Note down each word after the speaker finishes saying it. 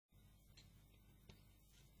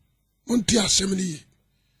Unti assembly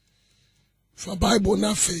for Bible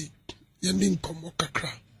na fe yending komo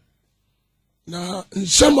kakra. Na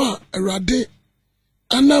nsema erade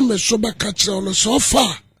ana mesoba kachira ono so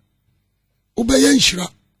far ubeye nshira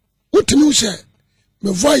utimi se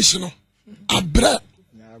me voice no abre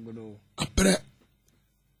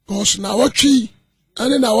cause na watchi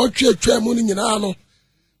ane na watchi atwa mu ni nyina no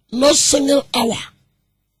no single hour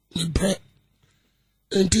me bre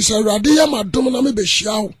enti se erade ya madom na me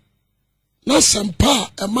behia wo na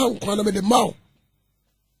sempa e man kwa na me de mawo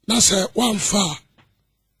na se one far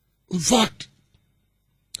in fact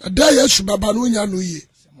ada Yesu baba no nya no ye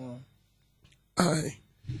ai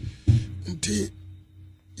nti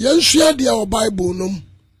yenhia dia o Bible nom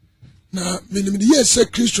na menim ye se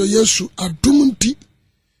Kristo Yesu adum nti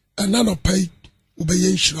ana no pai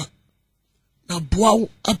ubeye nhira na boawo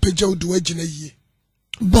apagya wo de wagina ye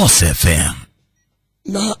Boss FM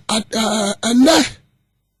na ana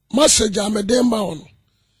message amede ma ono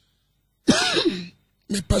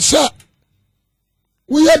me pasa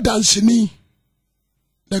we are dancing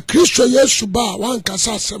na Kristo Yesu ba wan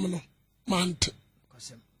kasa asem no mante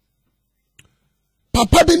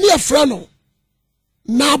papa bi ni afra no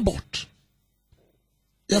Nabbot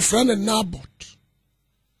your friend Nabbot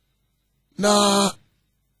na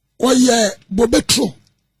oye bobetro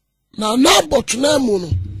na Nabbot na mu no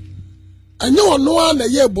anye ono a na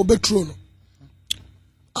ye bobetro no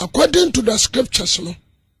according to the scriptures no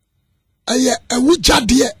aye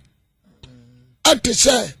awujade ate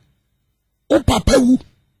say o papa wu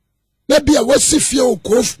na bia wasifie o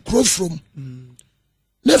krofrom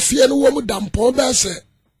na fie no wo mu dampo ba se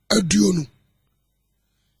aduonu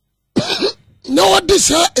na wodi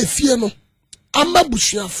sa efie no amma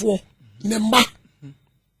busuafo ne mma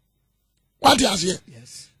what is here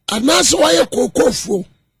yes anase waye kokofo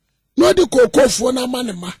na odi kokofo na ma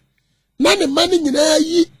ne ma na ne ma ni nyina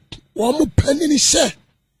yi wo mu panini se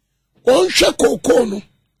wonhwe koko no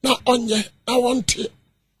na onye na wonte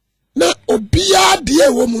na obia de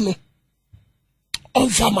ewo mu no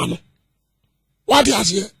onfama no what is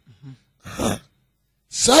here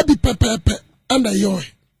sabi pepepe and a yoy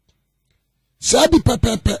sabi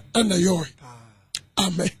pepepe and a yoy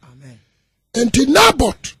amen enti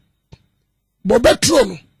Nabbot bobetro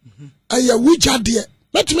no aya wujade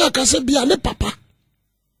metumi akase bia ne papa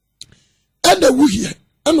and a wuhie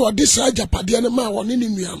and odi sa japade ne ma woni ne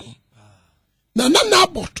nua no na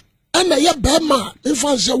Nabbot and a ye bema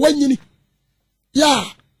infanse wanyini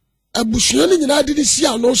ya abusua ni nyina de si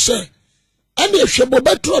ano se and ehwe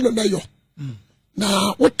bobetro no na yo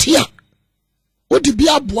na wotia wodi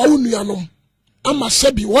bia boa wo nua no ama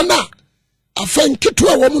sabi wona afenketo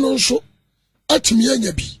a wo mu no nso atimi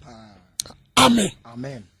anya bi amen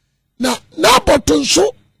amen na Nabbot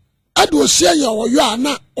nso ade osia ya oyo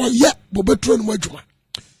ana oye bobetro no adwuma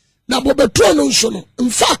na bobetro no nso no in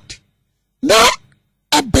fact na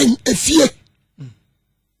aben efie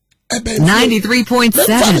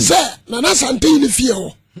 93.7 na na sante ni fie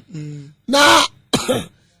ho na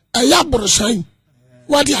aya borosan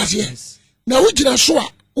what is here na wujina so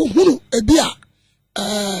a uhunu ebi a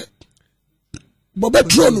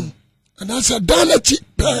bobetro no na sa danachi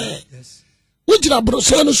yes wujina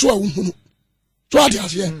borosan so a uhunu so what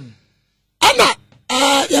is here ana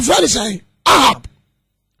your friend is saying Ahab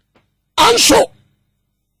anso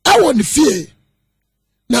awo ni fie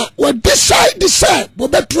na we decide say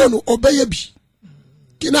bobetro no obeye bi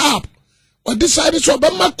kina Ahab we decide so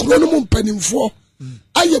obema kuro no mu mpanimfo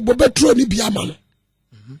aye bobetro ni bi ama no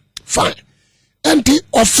fine enti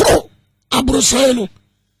ofro abrosan no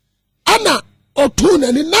ana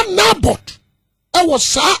otuna ni na Nabbot ewo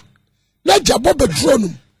sa na ja bobetro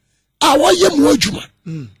no a woye mu adwuma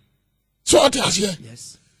so what is here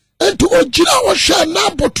yes enti ogira wo hwe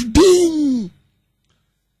Nabbot din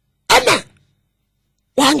ana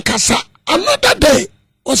wankasa another day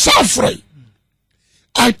osafrey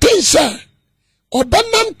I think sir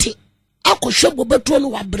obenante akohwe bobetro no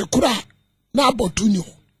wabrekura Nabbot ni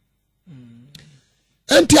ho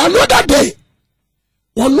enti another day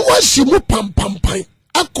wonu asimu pampampan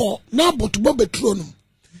akọ Nabbot bobetro no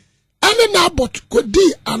ane Nabbot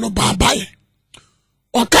kodi ano babaye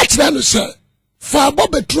o ka kire no se fa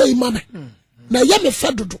bobetro imame na ye me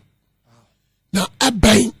fedodo na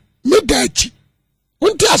aban medachi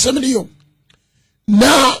unti asemni yo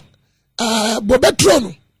na bobetro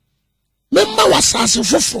no memma wasase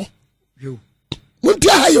foforo yo unti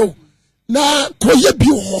ayo na koye bi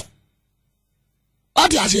ho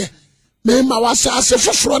adi ase memma wasase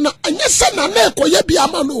foforo na anyese na na koye bi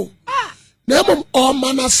ama no na mom o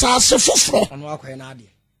mana sase foforo ono akoye na ade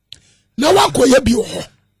na wakoye bi ho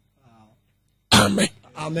amen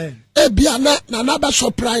amen Ebiana na naba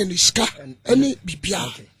surprise ni ska any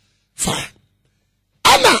bibia. Fine.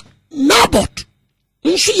 Ana Nabbot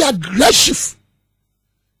nso ya aggressive.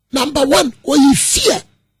 Number 1, or you fear.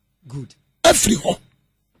 Good. Every ho.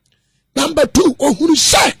 Number 2, or who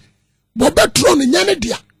say Bobetron in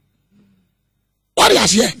Yanadia. What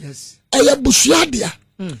is here? Yes. Aya Busiadia.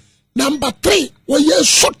 Number 3, or ye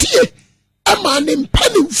sotie a man in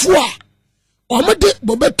penny for Omade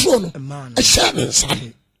Bobetron, a shaman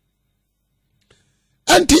son.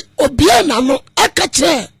 Anti Obiana no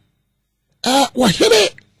Akatre Wahine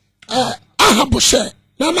Ahabose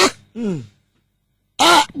Nana.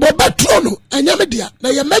 Bobetrono enyamedia na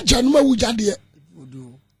ye meja no mawujade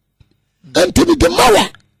enti mi de mawa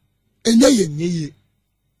enye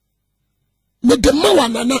me de mawa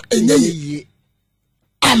nana enye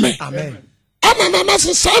amen ana na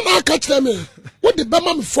se sana akachire me wo de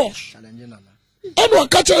bema me force eno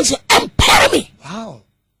akachire se empire me wow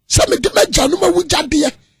se me de meja no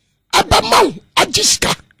mawujade aba maw agiska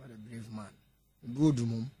what a brave man good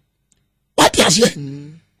mum what you say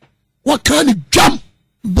what kind of jam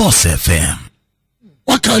Boss FM.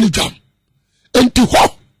 What kind of jam? And to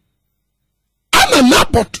ho. I'm a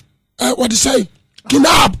Nabbot. What do you say?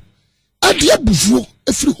 Kinab. And the bufu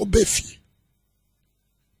every hobefi.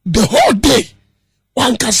 The whole day.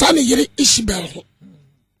 One kasani yeri isibel.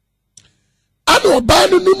 Ano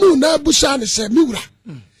banu nunu na busani se miura.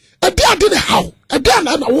 And they didn't how. And then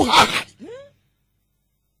I'm a woha.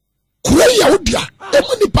 Kure yaodia.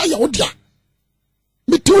 Emuni pa yaodia.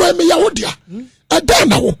 Mituwe me yaodia.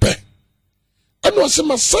 Adana wope eno se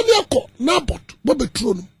masani akọ Nabbot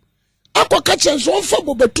bobetro no akọ ka che so onfa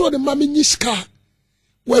bobetro ne mame nyiska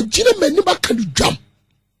wagire mani baka ne dwam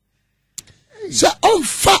se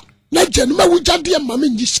onfa na gene ma wujade mame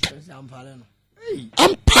nyiska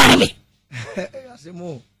ampare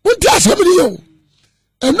asemo wodi asemi yo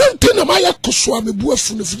eno ntina ma yakoso amebu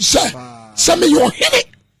afu ne firi se me yo hene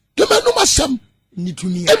de manu masam ni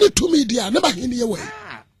tumi dia na ba hene ye we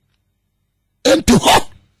enti ho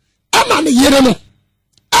ama ne yere no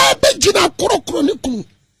abegina korokoro ne kunu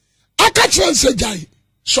aka chense jai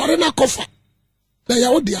sore na kofa na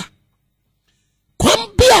ya odia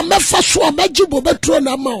kwambia mefa so amaji bobetro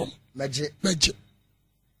na ma o meje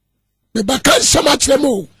me bakan sama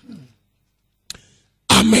tremo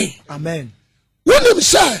amen wonim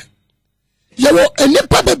say yewo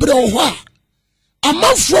enipa bebre o ho a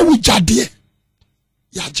amanfo wujade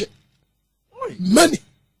yaje mani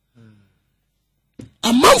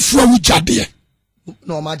amanfo wujade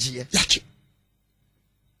no magie yache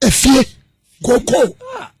efie koko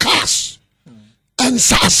cash and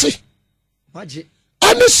sase magie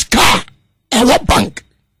aniska ewo bank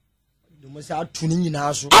do say atuni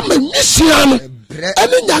nyina so amanyisia no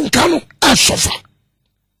ene nyanka no asofa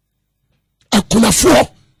akunafo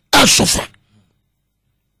asofa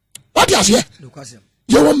what is here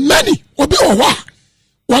you were many obi owa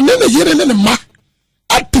wane ne yere ne ma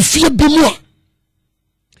atefie bi mu a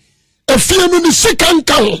efie no ni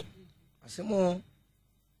sikanka ho asemo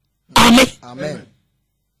amen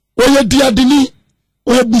oye diadini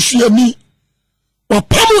oye busuami wa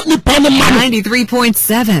pamu ni pane man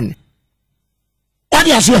 93.7 what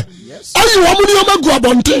is here ayi wo mu ni o magu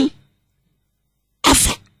abonten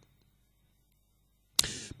afa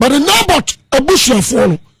but the Nabbot abusuafo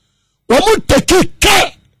no wo mu take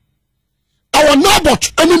care our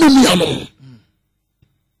Nabbot anu ni anu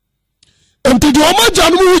enti di omo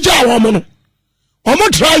janu mu ja wo mo no omo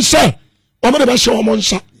try say omo de be she omo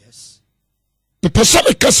nsa yes the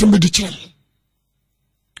person kase me di kire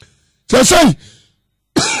say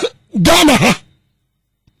Ghana ha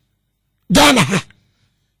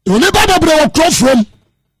oni baba bre wo crow from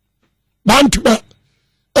bantba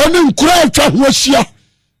oni nkura atwa ho ahia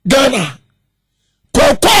Ghana ko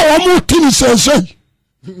wo mu tini say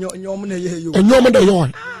nyom na ye yo nyom da yo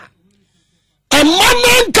a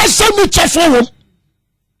man kase mu chafo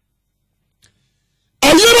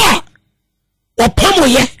ayira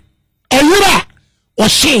opamoye ayira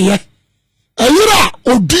ohye ayira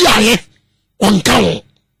oduaye onkawo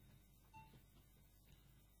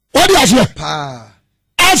what is here pa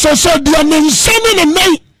aso so dia mensene ne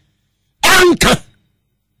mai anka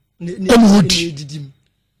ne hudi didim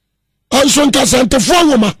anso nkasantefo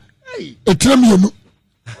nwoma etrem yenu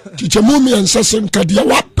tichemumi ansase nkadia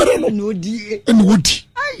wapere no odi ene wodi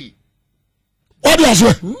what is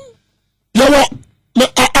here yawo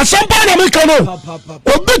asampa na meka no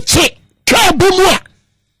obiche ka bomu a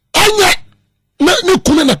anya ne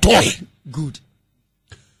kunu na toy good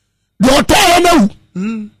do toy na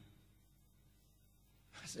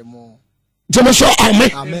asemo jemeso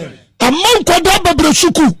amen amman ko da babre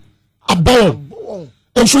suku abon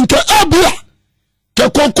enso nke abia ke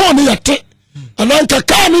kokon ne yete ananka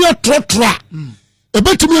ka ne yetrotra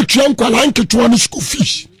ebetimi atua nkwala nketo ne school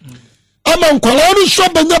fees ama nkwala no so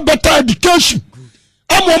benya better education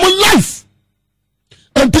ama mo life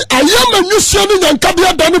and I am a new son and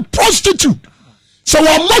cabia than a prostitute so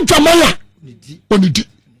I'm not jamaya onidi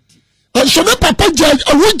and so the papa judge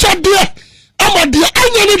a witcher dear I'm a dear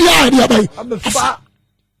anya by abefa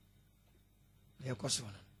ya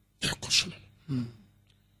kwasona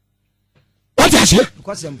what is it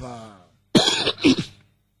kwasempa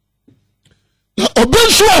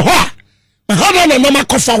obenso ho a hana na na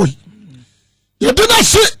makofa we you didn't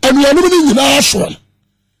see anuanu ni nyina so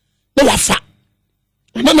no wafa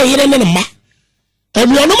na yere na ma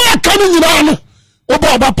anuanu ma aka ni nyina no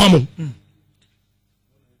oba pam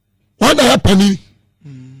wana hapani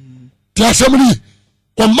ti asemni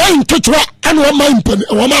o mind ketwa ana o mind pani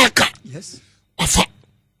o ma aka yes afa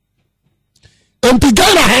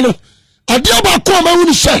empigana hano adia ba ko ma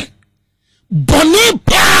woni se boni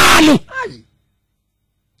pan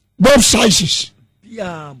both sizes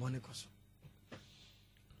ya boni koso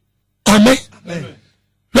amen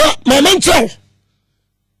no momental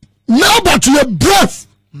Nabbot your breath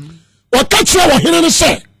or catch your hidden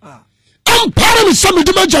say I'm part of some of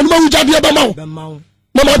the man who got the other mouth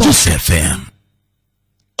no just FM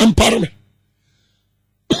I'm part of me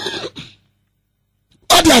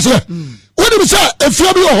what do I say what do you say if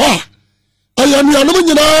you be a I am your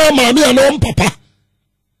mammy and papa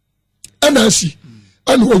and I see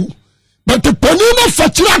and who but the panina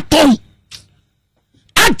fatilaton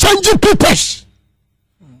I change peoples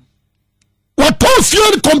what don't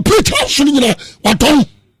fear complete action in what don't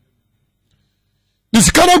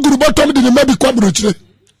this kind of group bottom the maybe quadruple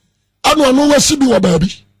I don't know what she do about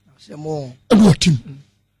baby and what him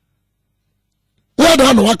where do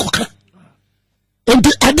I cook and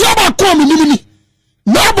the idea about coming in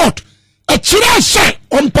Nabbot a chira say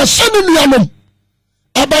on person in Yanum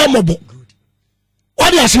about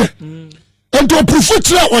what do I say and to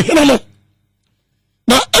profit or him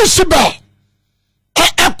now Isabel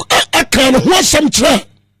kan ho sem tre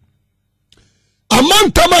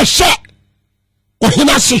amantama sha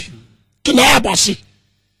ohinase kina abasi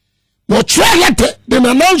mo trayete de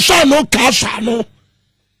na nansha no kasha no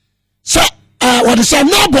sa what is a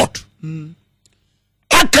Nabbot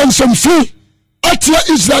akan sem fi atia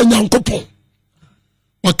Israel nyankopon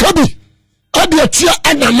wakabi ade atia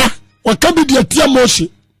anana wakabi de atia Mose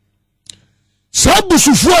sa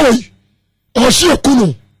busufu ayi o se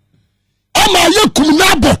ekunu ama yekum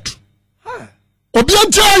Nabbot obi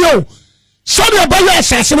antia yo sabe abaye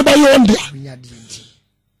asase ne baye onde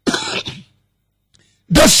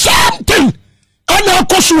the same thing ana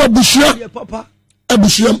akoso abushia papa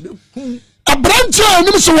abushia abrantia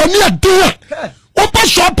anim se woni ade o pa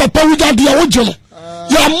so papa wi ade ya wogelo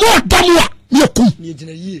ya mo damwa yekum ni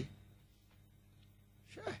gina yie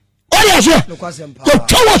oya so yo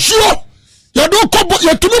tawo sio ya do ko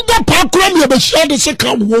ya tumi bo pa kura me be shia de se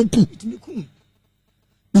ka wo ku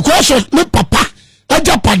because of me papa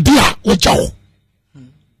aja padia o jawo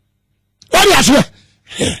what you say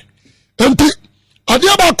enti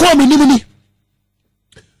adia ba ko me nimini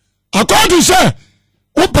according say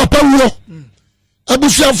o papa wo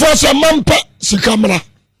abusia fo se mampa sikamra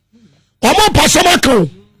o mo pa se mako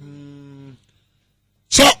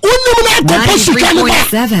so unim na ko sikani ba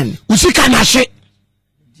usika na she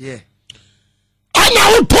yeah ana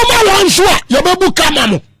o toma wanso a ye bebu kama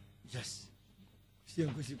mo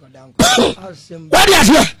what is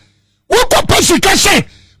it? What capacity say?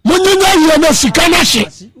 Munyanya you no sikana she.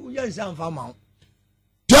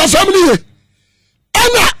 There somebody.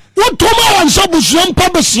 Ana what toma wan so busuam pa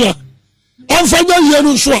besia. Enfanya ye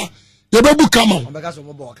no so a ye bebu kama.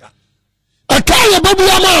 Aka ye bebu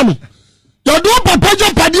amanu. Ya do papa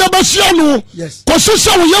je pade abesia no. Ko sese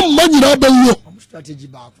wo ye mma nyina bewuo. Strategy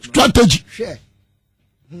back. Strategy. Share.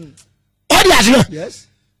 What is it? Yes.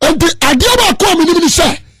 And the idea about coming in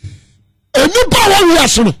say enipa wa wi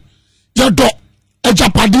asoro ye do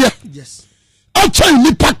ajapade yes a chan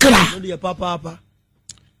nipa kra no dey papa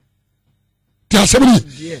ti asebiri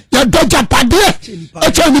ye do ajapade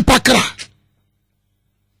a chan nipa kra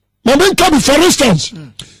moment come for instance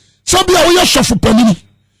so be we sofu panini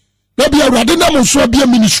na be awade na mo so be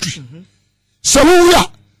ministry so we ya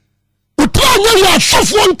utwa nya ya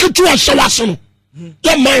sofu onketu a shawase no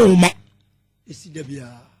ye man wo ma esi da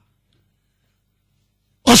bia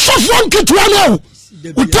osofo nketwa no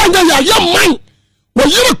utanya ya man wo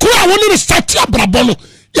yire ko a woni start abrabo no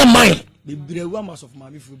ya man bebrewu amasof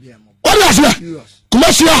mami fu bia mo ori asia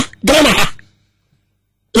kumasia gana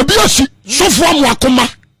ebiosi sofo amu akoma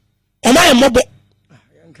oma e mobo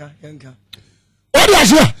yanka What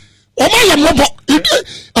is here? What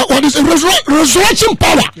is resurrection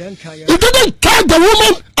power? It didn't care the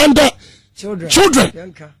woman and the children.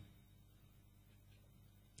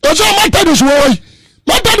 That's all my dad is worry.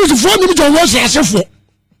 My dad is for me to watch as for.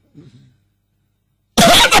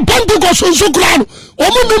 The Bantu goes so grand.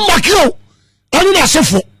 Woman Makio. I mean, as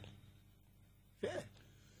for.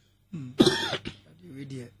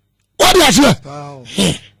 What is here?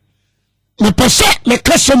 Me pese me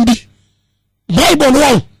kasembi Bible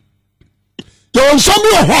won yo nsami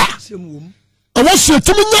ohwa I was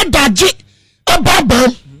timi nya daje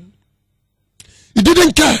ababam he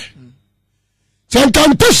didn't care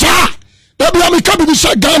sentantesa ebi am ka bi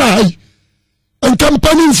se Ghana hai en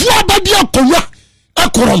company fu abadi akowa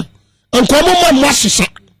akorom en ko mo masisa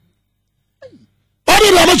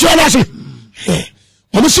ori la ma chwa lase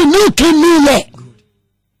o se new king new law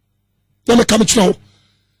let me come to now.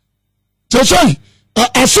 So say,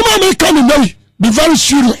 as soon as I come in, be very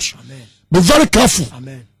serious. Amen. Be very careful.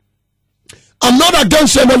 Amen. I'm not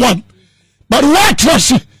against anyone, but what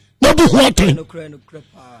trust? No do what thing. What do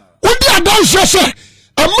you dance? Say,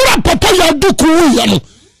 I'm not papa ya do cool. The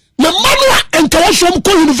manua and Kawasham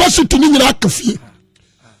University in Akafi.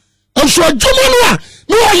 And so a Jumanua,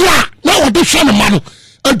 no, ya, now a dish on a man,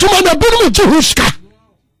 a Jumana Bunu Jehuska.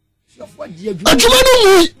 A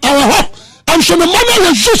Jumanu, our and so the man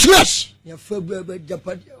was useless. There's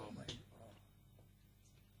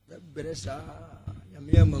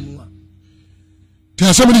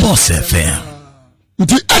somebody Boss FM.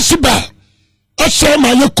 The Asibel, I say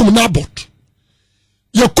my Nabbot.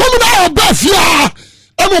 You come now, Bafia,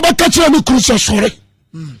 and over catching a cruiser, sorry.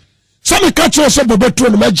 Some catcher said, Bobeto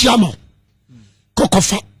and my jammer.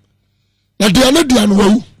 Cocofa. Now, the Anadian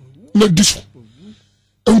will make this one.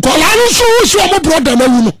 And Colano, so my brother,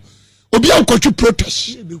 no. Obi ankochu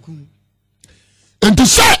protest and to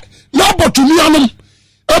say Nabbot to me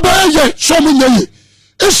ebe ye so mu nye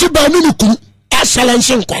esi ba ni ni ku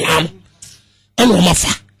excellence nkolam and o mafa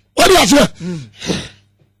what do you say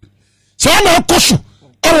say na koso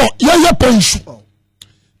ewo ye pensu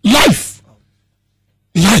life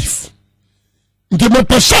ndi me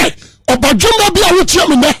pese obadwuma bi a wotie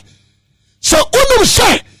me ne so unu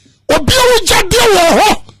say obi a wojade wo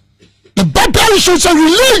ho the battle is a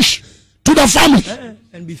release to the family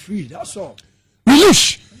and be free. That's all.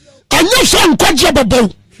 Release. And you say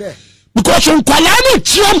unquadjable because unqualani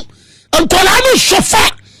chiam and qualani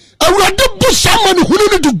sofa and we are the bus someone who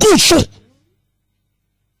need to go so.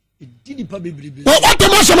 What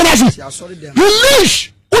am I saying?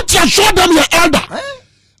 Release. What you show them your elder?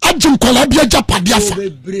 I don't Columbia Japadia.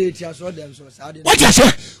 What you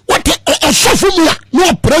say? What a sophomore?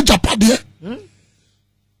 No prayer Japadia.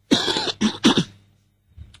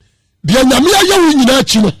 Dia nyame ayewo nyina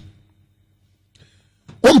achi no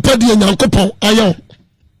ompa dia nyankopon ayewo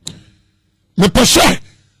me pese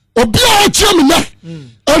obi a otie me na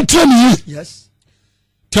antani yes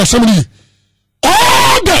tell somebody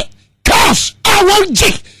all the cars I want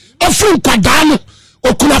J afun kwada no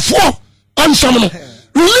okunafo ansam no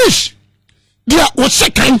release dia o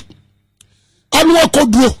second anu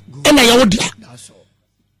akoduo na yawo dia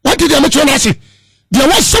what did you mention say dia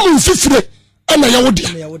was some fifire na yawo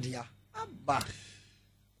dia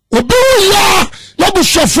obi ya na bu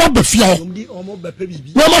shefo befia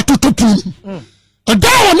na ma tutupu ada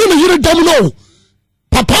woni ne yire dam no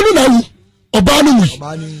papa no na wu oba no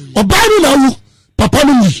na wu papa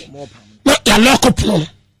no wi na ya lokopo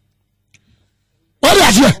what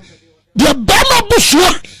is it the bama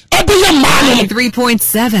bushua ebe ye man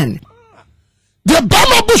 3.7 the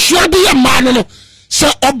bama bushua de ye man no se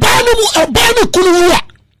oba no kunu wa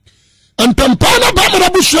antampana bama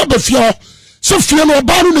bushua befia so fie no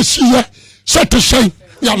ba no sie se te sei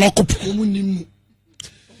ya lokopo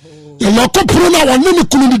na wonu ne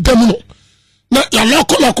kunu ni dam no na ya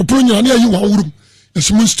lokopo nya na yi wa wurum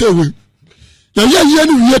esimu stay away ya ye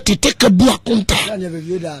ni wie tete ka bu akonta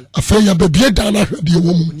afa ya bebie da na hwade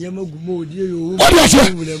wo mu what you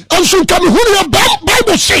say anso kam hu ya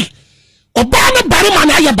Bible say oba na bare ma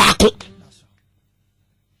na ya ba ko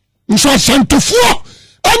nso santofuo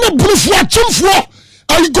ana burufuo achimfuo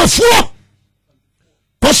aligofuo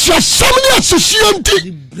kosia samni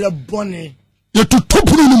asisianti brabone ye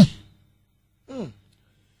tutupuru nim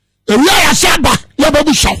ewia ya saba ya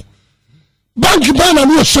babu shaw bank bana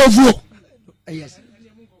no savuo yes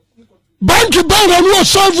bank bana no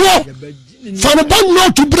savuo fana bank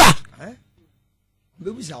no to bra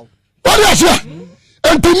babu shaw what is it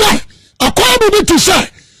entuna akwa bi to say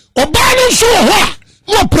obani so ho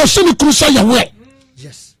no person krusa ya we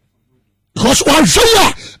yes because one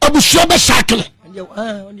say abushia be sakle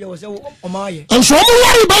And so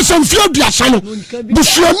I'm about some few diasano.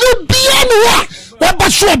 But you need beyond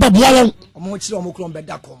what so about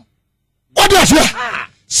what is it?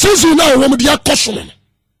 Since you know when we are cautioning.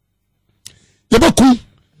 Yabaku,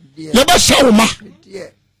 Yabashauma,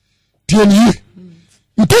 Tieni,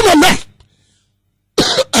 Ntuna,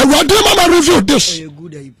 I will review this.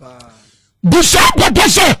 Bishop, what I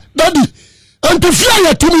say, Daddy, and to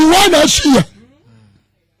fear to me one I see.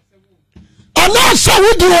 And now, so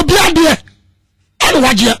we do a beer, and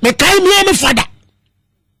what you make me father.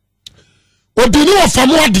 What do you know from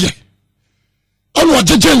what dear? And what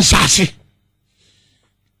the Jane sassy?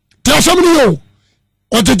 Tell somebody,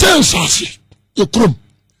 what the Jane sassy, you crum,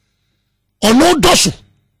 or no dosu.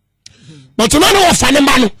 But another of an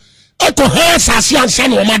man, echo her sassy and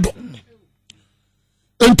son or mado.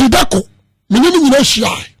 And to Daco, meaning no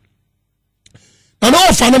shy. And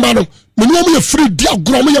all fan man, me a free dear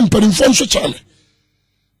grommy and peninfonso channel.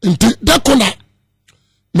 And to Dacona,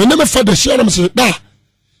 me never fed the share say, da.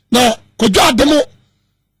 Now, could you demo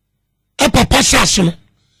a papa assassin?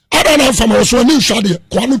 I don't know from us when you shot it,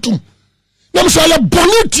 Quanutum. Let me say a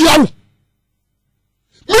bonnet yow.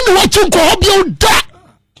 Me watching Cohobio da.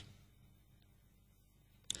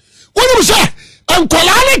 What you say? And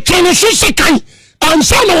Colani can assist a and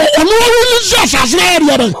son of a no as I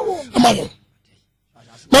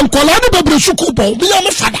Man Colani Baby Sukubo, be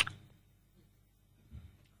a father.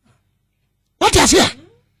 What is here?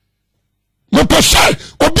 No person,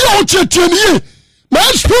 or be out here 10 years. My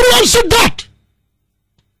experience is that.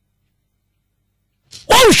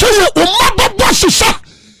 One say, oh, my boss is sir.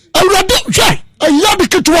 I read it, and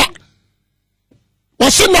Yabikitwa.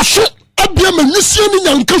 Was in a show, I'll be a Manisian in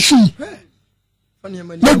Yankashu.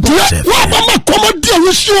 No, what my common dear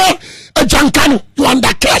with you, a Jankano, you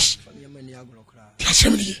under cash.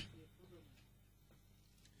 Assembly.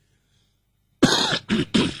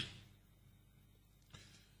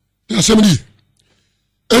 Assembly.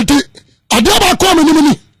 I never come in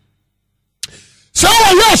me. So,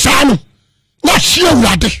 yes, I know. Not sure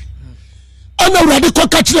ready. And already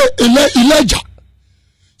catch Elijah.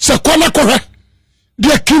 Sekona correct. The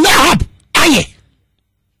Kinahab. Aye.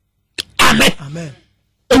 Amen. Amen.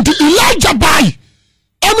 And the Elijah by.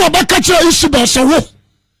 And Obakacha Isabel Sawo.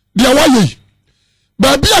 The away.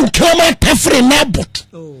 Baby and Kama Tefre Nabbot.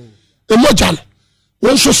 Emojan.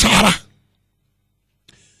 When so Sarah.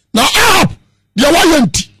 Now Ahab. The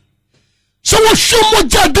away. So what show more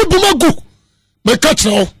Jadibumago. Make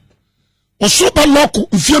now. Osoba loko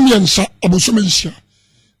mfiemiensa abosomensia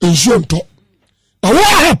enzo nto na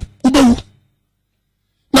wahab ubewu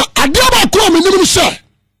na adiaba ko menim se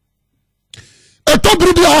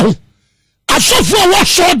etobru bi aho asofo wa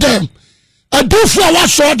show them adufo wa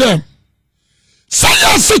show them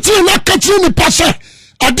saya city na kati ni pase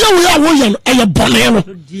ade we a wo yen eye bone no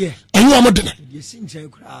ayi amodena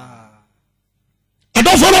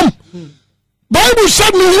adofonom Bible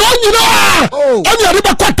said me you know and you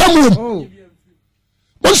riba kwatamu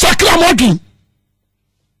on sakra modin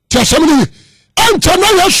tiasemni anta na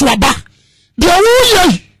yeswaba de wo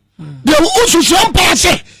ye de ususu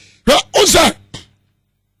ampase o se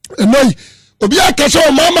enai obi akese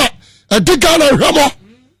o mama adiga na hwemo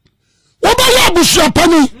wo ba ya busu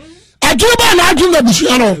apani agiba na agi na busu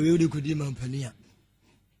ano we dey kodi mampani a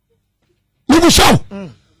wo busu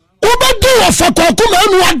wo ba di wo fa koku ma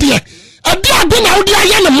anu ade ade na odi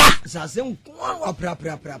aye ne ma sase nko wa pra.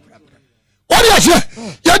 What is it?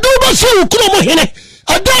 You do not see you come here.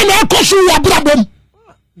 I don't know because you are brabum.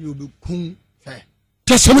 You be cool.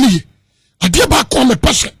 Testimony. I did back on the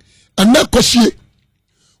person and not because you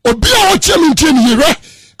be our chairman here.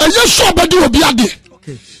 And you saw body will be a day.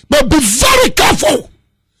 But be very careful.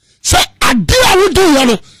 Say, I did I will do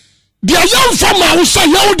you. The young farmer will say,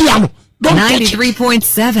 Yodiano.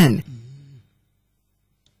 93.7.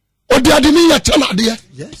 Or the idea tell idea.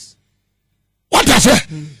 Yes. What I say?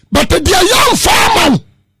 But the young farmer,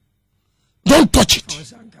 don't touch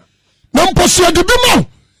it. No possible to be more.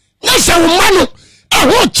 Yes, I will man. I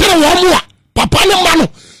want you one more. Papa no man.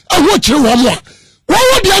 I want you one more. What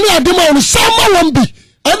would the other demand? Some won't be.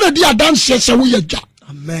 And the other says, we are job.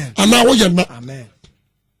 Amen. And now we are not. Amen.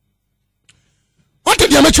 What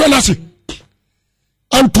did the amateur say?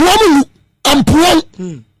 I'm poor. I'm poor.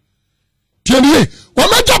 Tell me,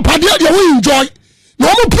 what major party you enjoy?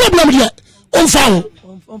 No problem here. On found.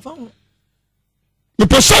 The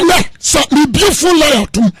person that me beautiful liar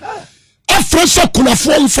to a fresh kuna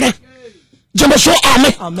form fra Jameso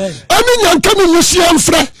amen. I mean yan come in see am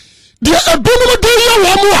fra the abunu de ya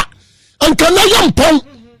wamwa and can I yam pon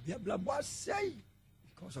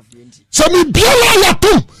because of the so me biala ya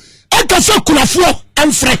to I can say kuna for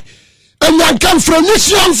am fra enyanka mfra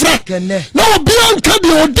nyisia mfra na obi anka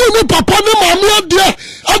de odi ni papa ni maame ade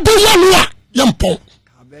adoya no a yempon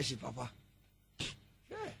abeshi papa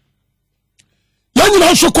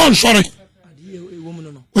yanyina so kon sori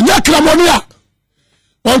onya kramoni a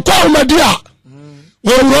on kwa omadia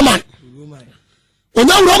o roman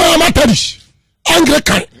onya roman Methodist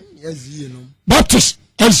Anglican Baptist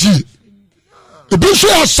azie ebi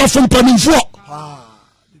so asafo mpanimfo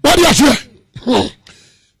what do you say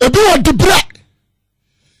ebi wo debra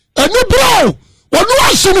eni bro wonu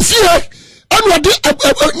asem fie enu odi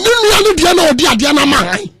ninu anu dia na odi ade na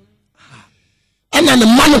man ana ne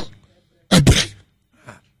mano ebre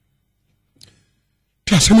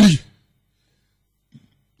tasemri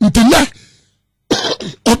ntilla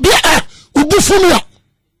obi a ubufu no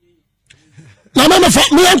na na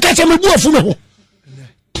fa mi anka se me bu afu me ho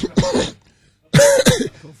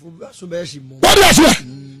what do you say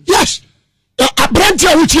yes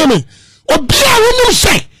abrantia wuchie me obi a wonu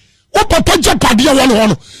say o papa japade ya won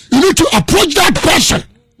ho you need to approach that person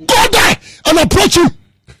go there and approach him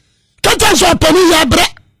kata so pani ya bra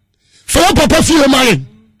for papa fie mine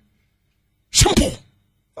simple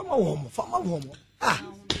fama wo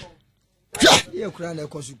yeah kura na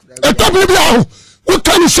ekosu kura eto bi a wo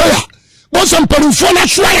kan say ya mo sam panfo na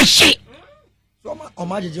so ya hye so o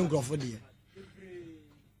ma jeje nkrofo de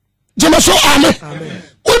jema so amen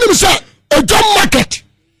onim say a job market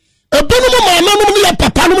ebinum ma nanum ne ya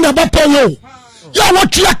papa num na papa yo ya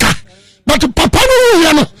wotiaka but papa no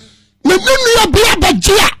ye no ne nunu ya bia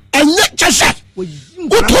bagia enye chese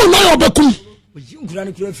uto na yo bekum oyinkura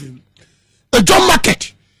ne kura firim a job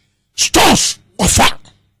market stores offer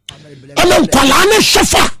and kwala ne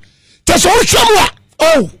shefa tese o hwemwa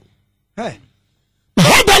oh hey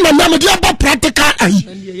hada na na me dia ba practical ayi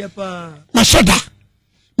na sheda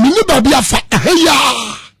mini ba bia fa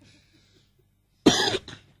ahya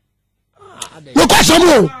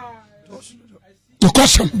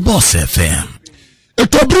Because Boss FM.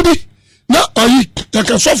 It will be now. I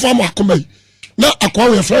can so far my come now.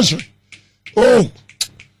 Acquire friends. Oh,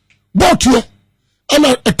 bought you and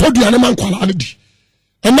I told you animal quality.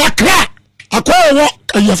 And I cry. Acquire what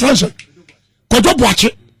and your friends. Could you watch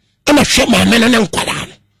it? And I shut my men and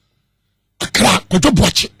quality. I cry. Could you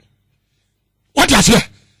watch it? What is it?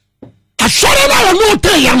 I shut it out. No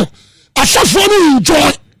pay. I shut for me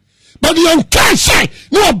enjoy. But you can't say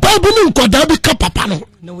no Bible in Kodabi Papa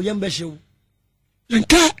no yambe shew. You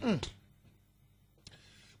can't.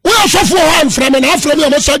 We are so for one from an African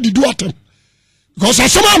message to do at him. Because I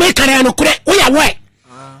somehow make a correct. We are way.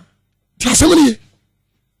 Somebody.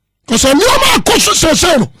 Because I knew my conscious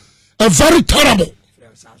son. A very terrible.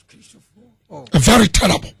 A very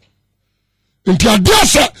terrible. Until dear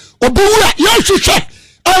sir, Obuya, yes, you say,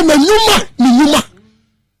 I'm a Numa.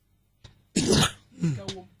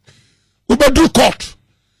 Do court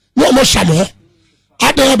no mo samo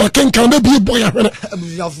ada ba ken kan be boy ahwe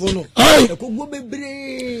abuyafo no ekogo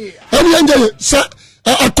bebre ani anje se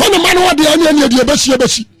akona man wo de ani de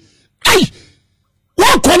besi ai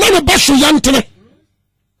wo kona ne baso yantene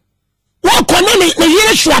wo kona ne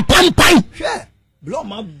yire hwa pampan hwe blo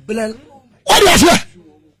ma blen o de ahwe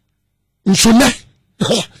nsune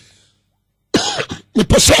ni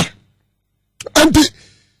pose anti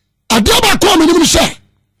adiaba ko me ni se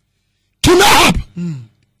Nabbot,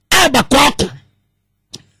 Akwasi.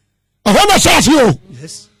 I want to say to you,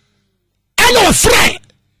 yes. I know a friend.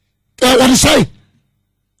 What is saying?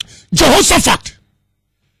 Jehoshaphat.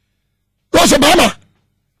 What's a mama?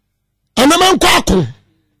 And a man quack.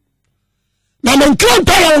 Now, man can't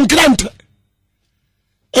tell on grant.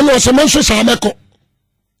 And was a mention Sameko.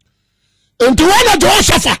 And to one of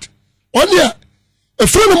Jehoshaphat, 1 year, a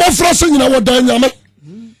friend of my friends in our dynamic.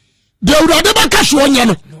 They would have never catch 1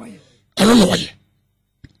 year. I don't know why.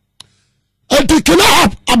 And the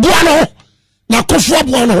Nabbot abuano na kofu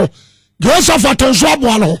abuano. Jehoshaphat enso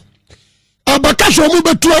abuano. Abakaso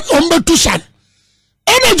ombetu san.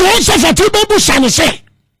 Ene Jehoshaphat bebu san se.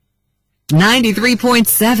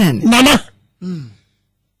 93.7. Nana. And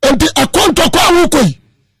the akonto kwa wukoi.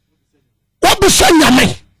 Wabu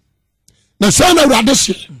nyame. Na sana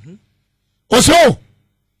uradesi. Oso.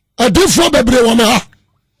 Adifo bebre wame ha.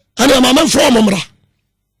 Ane mama mfo omra.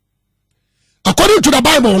 According to the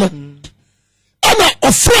Bible, no, and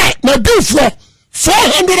a friend, my bill for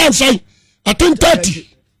 430.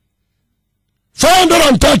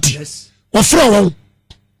 430. Yes. Or from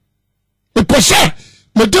because sir,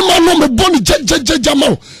 my demand no me boni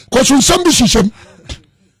jamau. Cause some decision.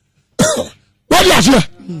 What is here?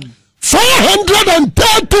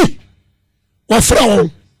 430. Or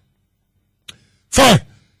from fine.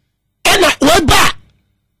 And we back.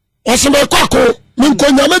 Or some quacko. men ko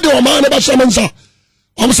nyame de o ma ne ba shemensa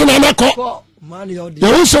om se na nakọ ye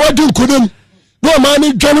wo se wadi nkodem no ma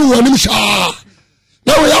ne dwane wonim sha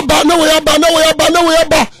na wo yaba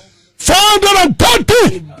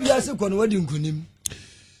 430 bia se ko no wadi nkonim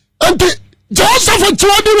anti Joseph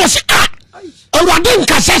tuwadi was awurade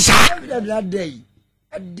nkasasa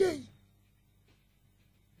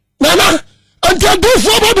nana anti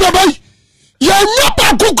adufo babrabai ya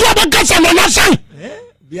nyapa kokura bakasa nana san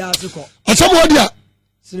bia se ko asem wadi a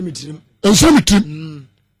ensemitim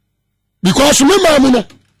because me mamu no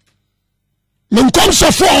men kom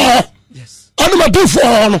so for yes anuma do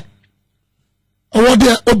for no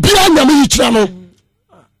awode obia nyame yi kira no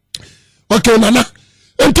okay nana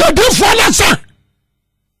enti do for na sa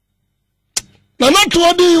nana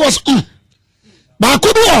to di was ba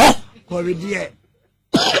ko do ho ko we die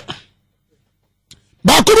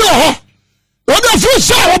ba ko do ho wode fu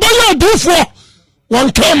sa obaye do for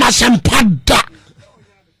won came as empada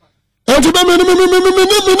enti be me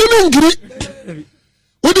ngiri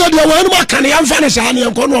wode dia wan ma kan ya mfa ne sa ne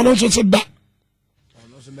enko no so se da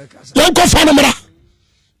yanko fa ne mra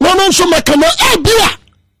no so mekana abia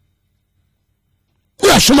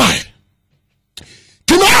ya shumai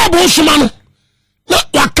kina abo shuma no na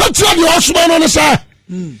wakatia de osuma no ne sa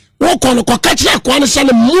wo kono ko katia ko ne sa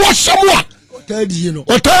ne muashamwa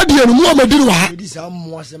otadie no mu amadiri wa di sa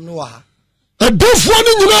muasem no wa adufo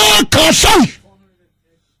ni nyina ka sai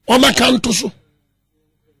o makanto so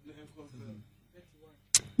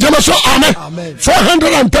Jamaso amen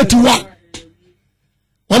 431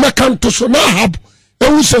 o makanto so na hab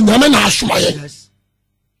ewu se nyame na asomaye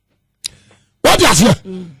what is here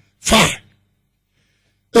fine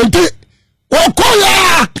enti o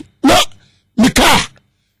koya na mika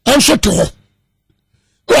anso te ho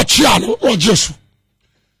o chia no o Jesu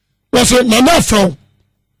wase na na fro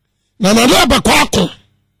na ba kwa akọ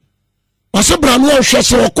wase bra no hwe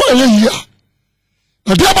se o koya yia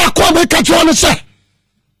na de ba kwa me ka cho no se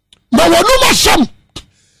ma wonu masam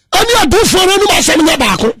ani adufo no masam nya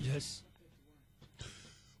ba ko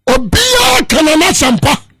obia kana na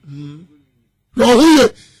sampa no huye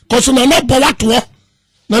koso na na bo wato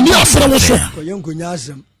na ni afre wo so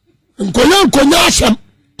koyenkonya asem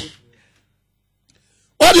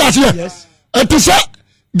what is here yes it is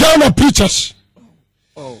Ghana preachers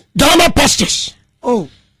Ghana pastors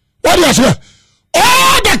what is here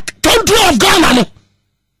all the country of Ghana no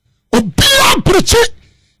obia preach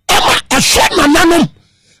ama ashona nanom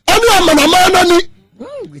ani amana ni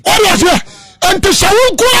what is here and to say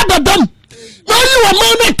go adadam na yi wa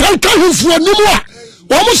mana tanka hufuo nimu a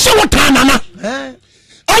wo mo se wotana na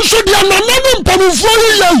anso dia nanano mpamfo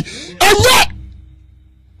yi enye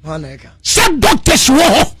maneka se doctors wo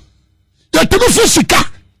ho ya temu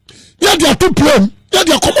fisika ya dia to play ya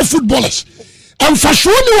dia come footballers and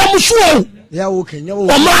fashion ni wa muso ya wo kenya wo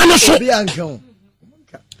ma so bi ankan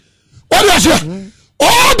what is here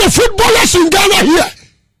all the footballers in Ghana here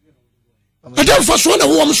I don't fashion na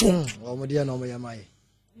wo muso o mo dia na mo yamaye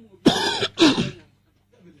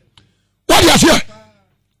what is here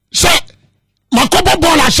say makobo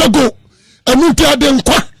ball asego emunti ade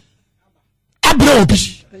nkwa abra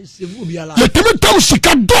obi le temi tam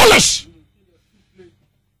sika dollars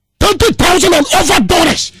 $30,000 and over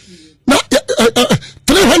dollars na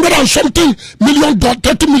 300 and something million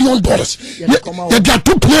 $30 million ye get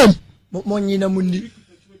to play mo nyina mundi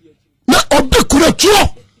na obi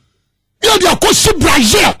kuretuo ye dia ko si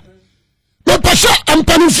Brazil me pese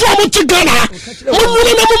ampanifo mo ti Ghana mo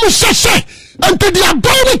nyina na mo sese ante dia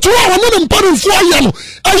boy to wa no mpanifo ye no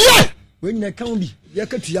aye we nyina kan bi ye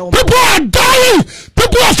katua wo people are dying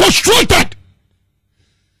people are frustrated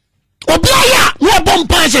obiaya no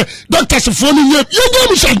bompanse doctors for ni ye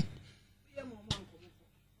dem say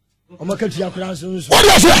o makatua kran so what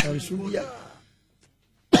is it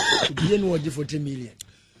obi no oje 40 million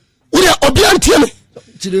we obi antie me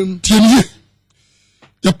tirem tie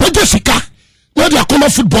ye pege sika na dia come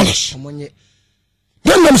footballers omonye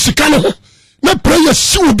dem sika no ho na prayer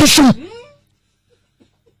si obi so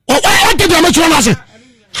o did you mention as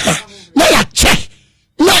na ya che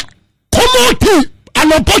na community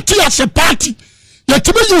anoboti as a party yet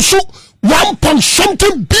me you so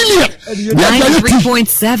 1.something billion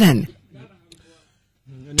 93.7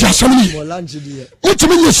 Tiasami what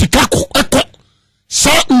me you sikako eko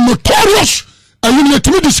sa notorious ayuni yet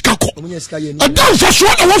me diskako a dance so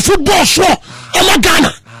na football so e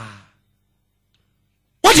Ghana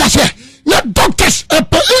what you say na doctors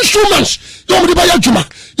instruments you me buy juma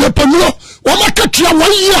you penuo o makatua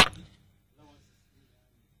 1 year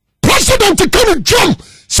president can jump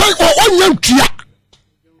say o onye ntua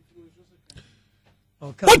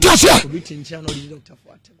what you say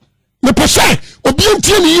me pese obi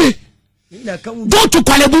entie ni ye go to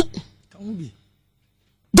Kwalebu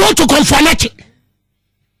go to Konfanati.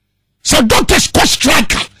 So doctors cost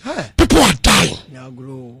striker. People are dying.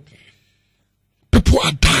 People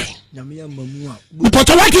are dying. But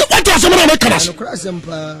what is the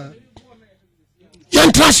matter?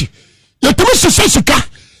 Young Trashy, you to Mr. Sessica,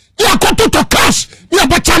 you are got to class, you are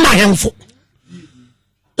but my handful.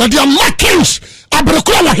 That your markings are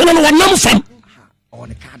Brooklyn, you know, one number from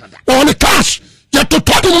on the class, you have to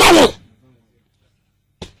talk to Malo.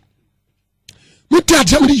 You tell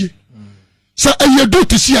Germany, so you do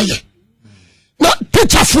to see you. Now,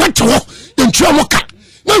 teacher Fletcher in Tramoka,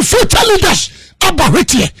 no future leaders about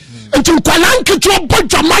here, and to Kwalanki to a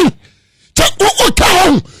bunch of mine. Take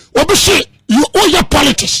home, or be she, you owe your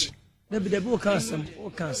politics. The book has some.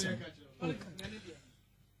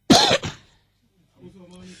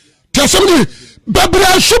 Tell somebody,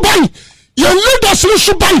 Babra Shuban, your leaders in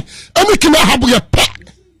Shuban, and we cannot have your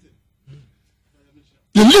pet.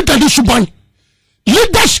 Your leader in Shuban,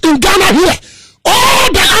 leaders in Ghana here.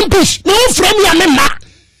 All the MPs, no from your member.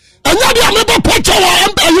 And now they are member Potter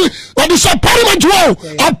or the Parliament wall.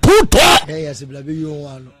 I put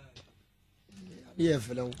yes,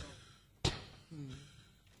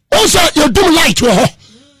 also, you do light to her.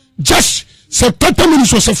 Just say 30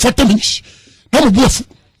 minutes or say 40 minutes. No more.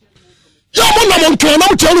 Yaman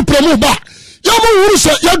can tell you promo back. Yaman will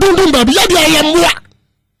say, you don't do baby.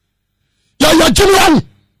 Ya general.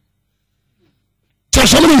 Tell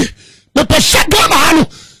somebody. The percent man,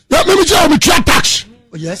 let me tell you, tax.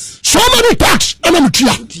 Yes. So many tax, and I'm so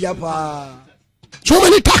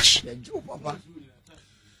many tax.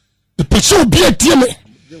 The person be a team.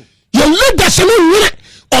 You lead the same minute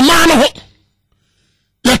or man.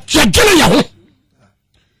 You're getting your home.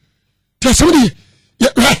 Tell somebody,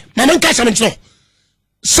 Mamma Cassaman, so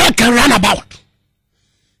second runabout.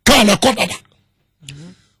 Can I call that?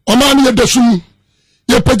 Or man, you're the soon.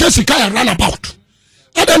 You're Pajessica runabout.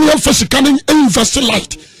 And then you first coming invest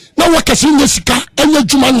light. Now what can see Jessica and your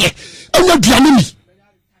Jumania and your Diamini.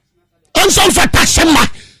 And some for Tassama.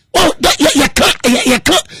 Oh, you can't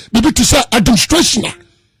be to say administration.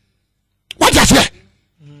 What is that?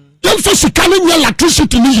 You first coming your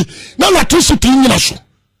electricity, no electricity in your show.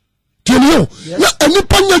 Do you know? Any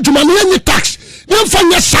panya Jumani any tax. You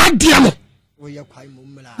find your sad diamo.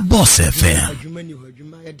 Boss FM.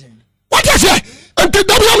 What is that? And the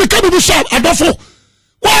W can be sharp, I don't know.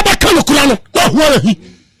 Why about Kanokurano? No, worry.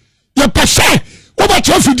 Your percent over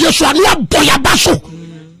 12 years, so I'm not boyabaso.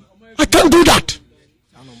 I can't do that.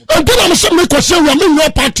 And then I'm saying, because I'm in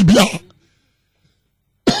your party.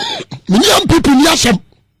 Million people, yes,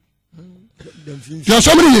 there's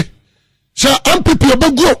somebody. Say, I'm people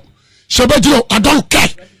about grow. So, I don't care.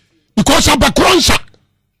 Because I'm a cronsa.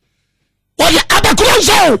 Why, I'm a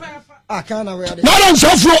cronsa? I can't wear it. Not on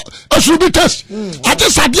so a should be test. I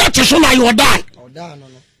just had the action, I will die. No.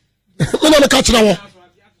 Me catch na wo.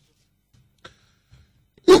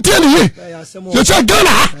 Nteni ye. You say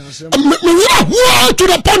Ghana. Me we to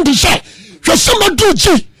the point to say. You say me do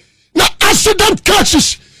ji. Na accident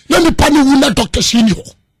cases. Let me pay you na doctor senior.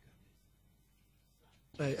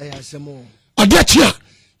 Adetia.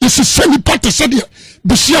 This is semi party said here.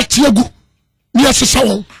 Bisia tiagu. Me asesa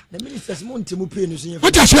won. The ministers monte mu pay no so.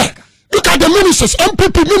 What is that? Look at the ministers,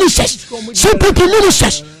 MPP ministers, CPP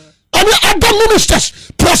ministers. And the other ministers,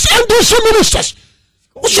 plus NDC ministers.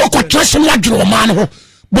 What's your question like your man?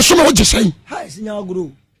 But you know what you're saying?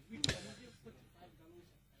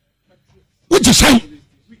 What you saying?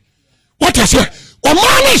 What I say? O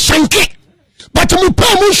man is shanky, but you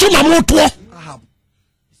pay motion and motor.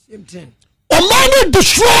 Same thing. O man is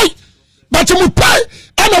destroyed, but you pay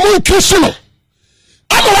and a moon kissing.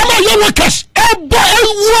 I'm a young workers. Oh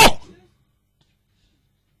boy,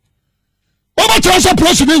 what about you as a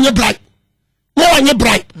president in your bright? No one your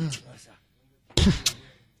bright.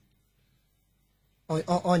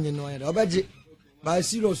 On you know it. Obaji by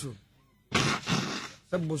serious.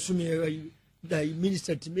 Some Bosumi the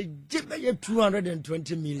minister to make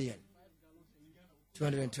 220 million.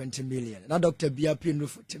 220 million. Now Dr. Biapin no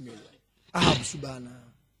 40 million. I have Subana.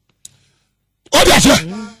 Oh yes,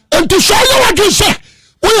 and to show you what you say,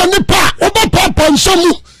 we are the part over papa and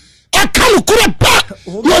some. I can't cook a part.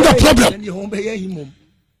 Not the problem.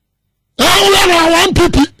 I want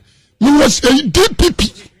people. You was a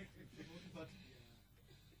DPP.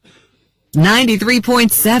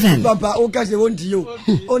 93.7. Papa, okay, they want you.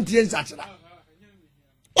 On the answer.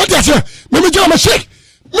 What is it? Let me tell you, say,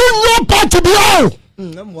 no part to be all.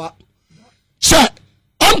 Sir,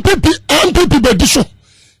 MPP petition.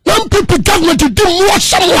 MPP government to do more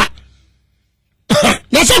somewhere.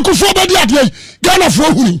 That's a good for the idea. Ghana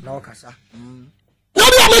for huni.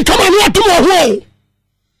 Nobody may come and what tomorrow.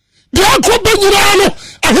 The uncle Benirano,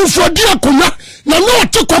 and who for dear Kuna, no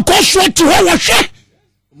took a course to her share.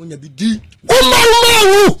 Oh, my,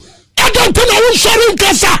 I don't think I will share in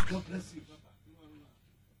Casa.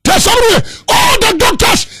 Tell somebody, all the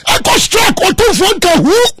doctors, I got struck or 2 front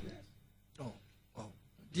who?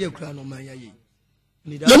 Dear Crown of my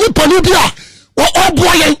let me Panubia, or all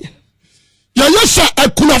boy. Yayasa, a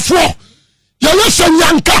Kunafo, Yayasa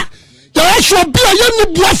Yanka, Yayasa be a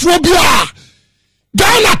young Buafobia.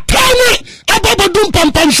 Ghana, Tani, Ababadum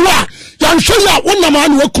Pampansua, Yanshaya, one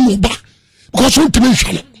man will come back because we to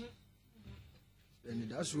mention it.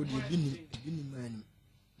 That's what you've been man.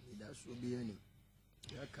 That's what be any.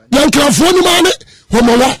 Yankafoni man,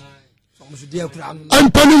 Homola,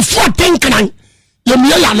 and Penny 14 can.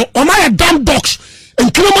 Yamiano, on my damn box,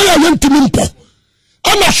 and Kramaya went to Mimpo.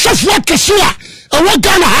 I'm a chef like Cassia, and what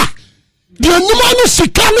Ghana, the Numani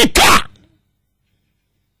Sikanika.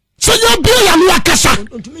 So you'll be a Luakasa,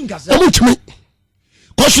 to me.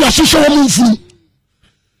 Because you are such a woman.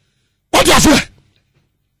 What does it?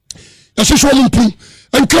 You're such a woman,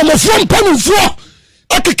 and come from Penny 4.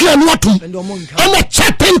 I can clear what to. I'm a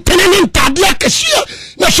chapping tenant, Tadia Cassia,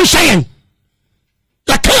 not saying.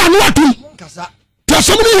 I can't what to.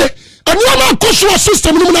 Somebody, and you are a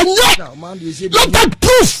system, let that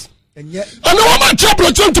proof. And you are my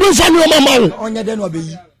chapel, gentlemen, from your mamma. On your den will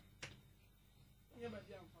be.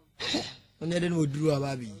 On your den will do a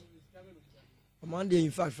baby. Monday,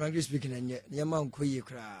 in fact, frankly speaking, and yet, your mom quay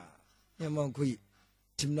cry. Your mom quay.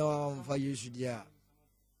 Tim now for you should ya.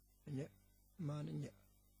 And yet, man, and yet.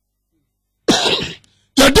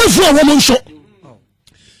 You're different woman, so.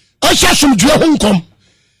 I shall some dear home come.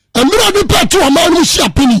 And me not be paid to a man who see a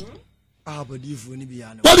penny. Ah, but if we be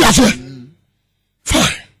an what do you say?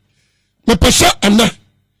 Fine. Me pesa and then.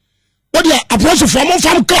 What do you approach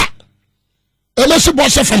from car? Unless you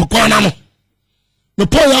boss from Kwanano. Me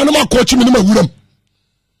poor animal coaching in my room.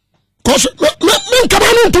 Cause me come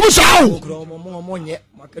on to me sao.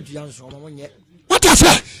 What I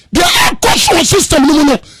say? The air cultural system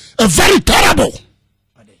is very terrible.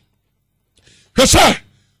 Yes, sir.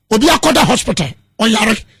 Obi akoda hospital.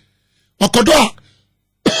 Oyare. Okodo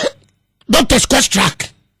doctors cost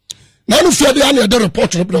track. Now you fear the other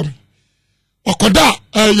report problem. Okoda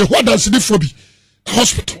you what does the phobia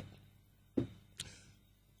hospital.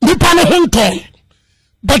 The panel home call.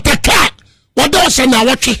 But the car what does an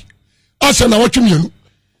awaki? As an awaki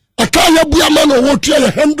a car you be a man who want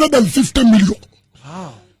 150 million.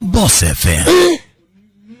 Wow. Boss affair.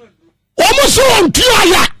 Almost on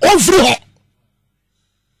Tia on free.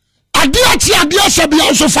 Adia should be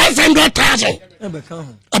also 500,000.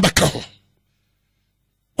 Abacao.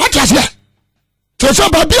 What is that? To say,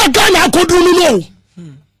 but be a guy I could do no.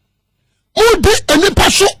 Would be a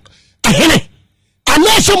nipasso a henny. And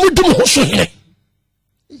now some would do also henny.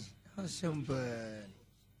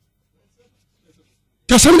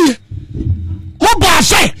 Somebody, what by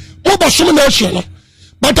say, what by some nation?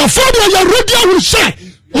 But the father your radio will say,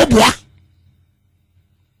 what boy?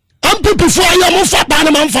 I'm people for a young fat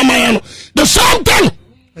man for my the same thing.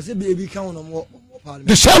 I said, baby, count on what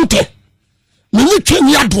the same thing.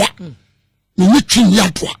 Minikin Yadwa. Minikin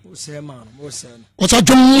Yadwa. What's a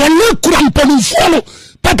John Crampon follow?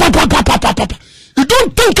 Papa. You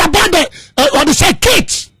don't think about the what they say,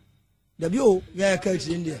 kids. The view, yeah, catch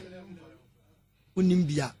in there.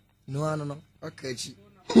 Unimbia. No. Okay.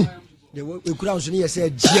 The crowns near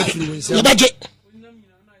said, Jeffrey, budget.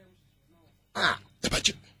 Ah, the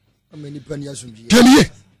budget. How many pennies from you?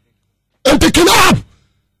 And picking up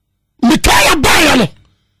Mikaya Bayano.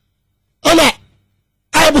 Anna,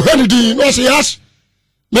 I have heard the no say yes.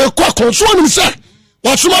 May quite concern himself.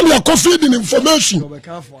 What's wrong with your coffee in information? And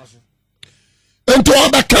to our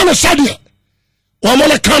Bacana Sadia. One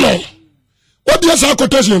on a cannon. What does our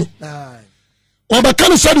quotation? Or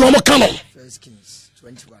Bacana Sadia on a cannon. 1 Kings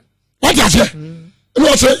 21. What does it?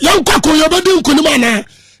 No, say, young Coco, you're doing Kunimana.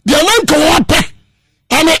 The Ananko water.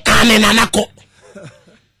 Ane nanako.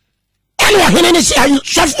 Anwa hene se ayu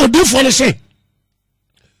chef odifo ne se.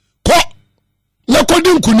 Ko na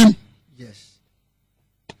kodin kunim. Yes.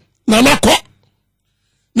 Nanako.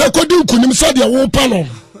 Na kodin kunim se de wo pa no.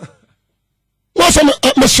 Wo se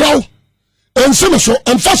me shaw. Ense me so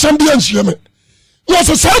emfa sam bi anhie me. Wo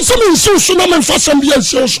se sam nsu so na me emfa sam bi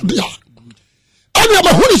anhie so dia. Ani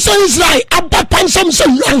ma huni se Israel abba pansam se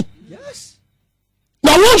nwan. Yes.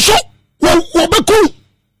 Na wo so wo beku.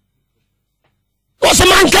 What's a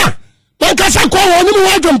manka? Manka sa kwa woni mu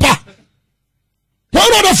wadwompa. For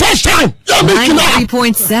the first time, you're making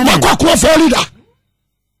 93.7. What for leader?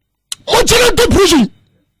 What's in the prison?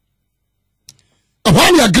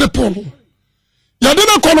 When you grip on, you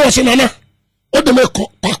didn't call us in an or the make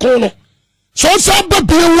pacono. So, say,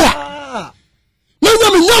 baby,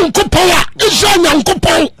 young couple, is a young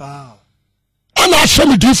couple. And I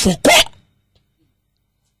shall do for court.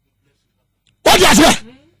 What is it?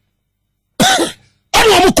 I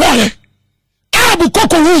want to call it. I will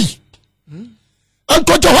cook away. And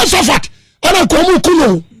go to Hosafat, and I come to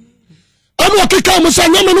Kuno. I'm not a come and say,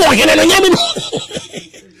 Yamin, and Yamin.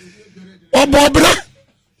 Or Bobra,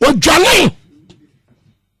 or Johnny.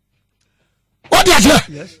 What is it?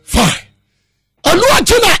 Yes. Fine. And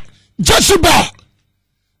watching that, Jezebel,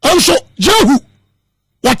 and so Jehu,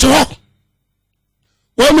 what wrong?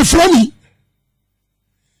 Well, me from me.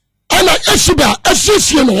 And I Jezebel,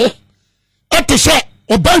 you know, at the set,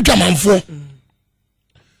 or Benjamin for.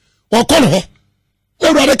 Or call her.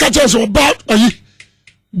 No rather catch us about a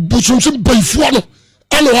Bushum by Fuano,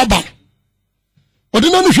 and Oba. But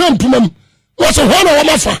in any shame to them was a one or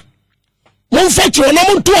maffa. One fetcher, and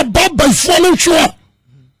I'm to a bob by falling shore.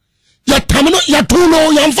 Yet Tamino,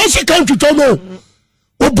 Yatuno, young fancy country to know.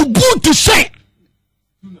 What be good to say.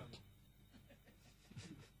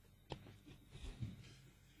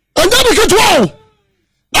 And then we get well.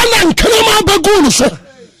 And then Kalama Bagoon, so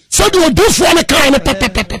said you do for a kind of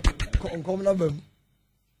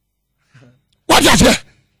what is it?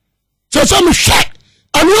 So some shit,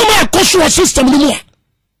 and you may cost your system no more.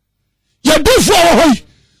 You do for a way,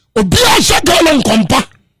 or be a second and compa.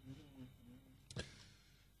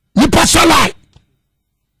 You pass a lie.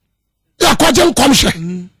 You are quite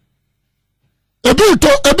commission. A bit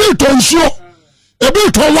on show, a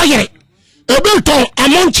bit on wire, a bit on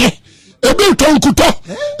Amonche, a bit on Kuto,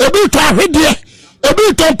 a bit on Ridia, a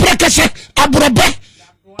bit on Precase, Abrabe.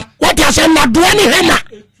 What has a Nadwani Hammer?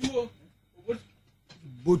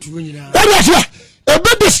 What was it? A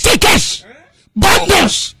baby stickers,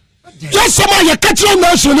 bundles. Yes, some of your catching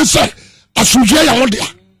nation is a Suja Odia.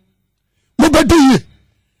 Mubadi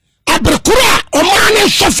Abrakura or man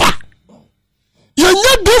sofa. You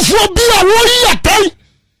need to be a warrior time.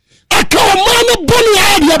 I call man a bunny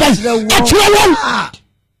idea at your one.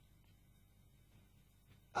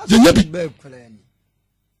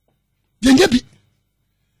 The Yabi.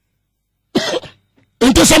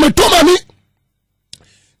 Into some tomani.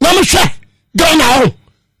 Namu she Ghana ho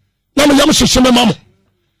namu yam hyehyeme mamo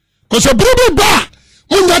cause a brubu ba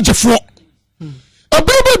munya jefro a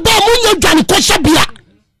brubu ba munya dwan kwasha bia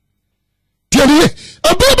tieni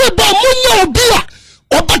a brubu ba munya obia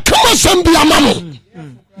obakama sambia mamo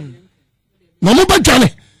namu ba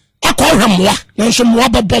dwane akwa hwemwa nanso mwa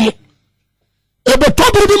bebom ebe to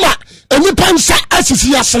brubu ma enipa nsa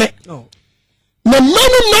asisi asene na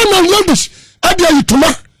manu ladies adia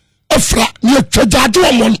yituma Afra, ni twajaje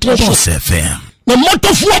wa monto so. Na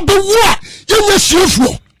motofu abewu yenye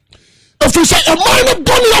siefu. Ofisa e man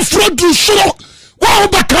boni afra du so. Wa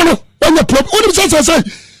obaka no, onye problem. Oni say.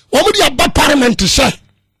 Omo di aba parliament say.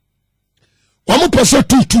 Omo pese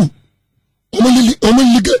tutu. Omo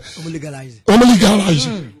legalize.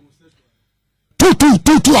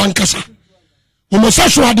 Tutu ankasa. Omo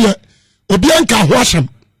sasho ade obi anka ho asem.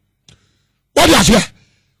 What is here?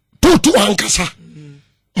 Tutu ankasa.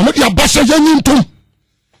 Omo di abasa yanyintum.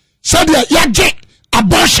 Sadia yaje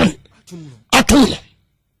abortion atum.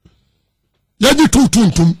 Yaji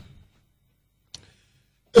tutuntum.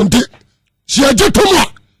 Enti si yaje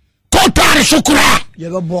tumwa kotare sukura.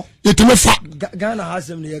 Yebebo. Itumefa. Ghana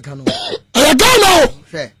hasem ne yeka no. Aya Ghana o.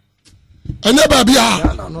 Hwe. Anya ba bia.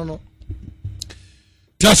 Ghana no.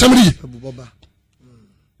 Ti asemri. Abuboba.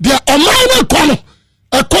 Dia omane kono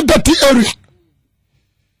ekodati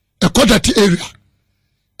area.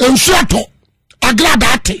 Ensuato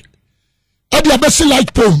agradate. Adi abesi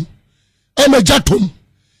light pole. Eme jatum.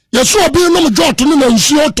 Yesu obi no jot no na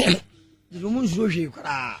nsuo to no. Zumu nsuo hwe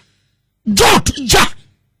kra.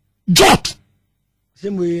 Jot.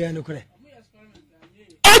 Semu ye no kre.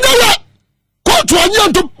 Adala. Kotu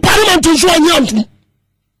anyanto parliament nsuo anyanto.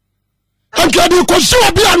 Anka di ko se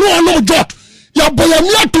obi anu no jot. Ya boya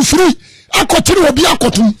mi atu free. Akotiri obi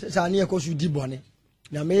akotum. Sa na ye ko su di bone.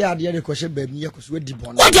 Na me ya de ko hye ba mi ye ko su di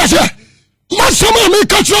bone. What is it? Masama me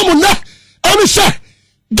ka tro mu na. Ani se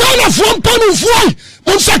Ghana from panu fuai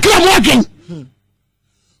Monsakra Morgan.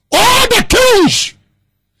 All the kings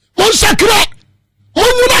Monsakra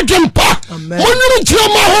Monuna Gempa Monuna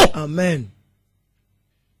Tiamaho. Amen.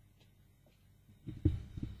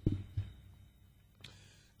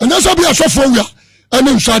 And that's be a sophomore and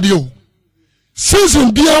in Sadio.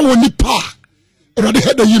 Season bia woni pa. Already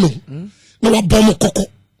had the no wa bomb koko.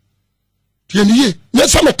 Tieni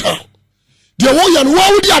yes ameta. The warrior and why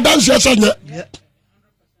would you dance yes anya?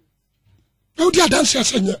 You would dance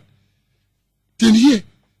yes anya. Tini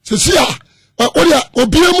Sesia Odia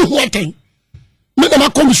Obiemu Waten. Mena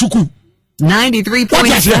come suku.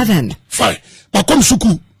 93.7. Fine. Ma come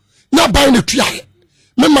suku. Na buy the try.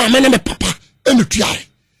 Me mama papa and the try.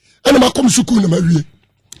 And ma come suku na mawie.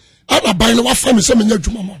 Ana buy no wa fam se menya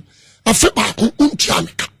dwuma mo. Afi ba ko untia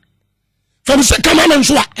meka. Fam se kama na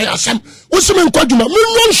nso a ayasam. Wo se me nkwa dwuma. Me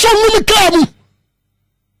nyon so no me ka mu.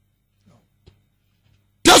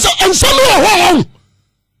 There's and some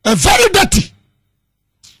a very dirty.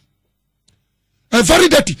 A very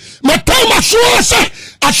dirty. My time I sure say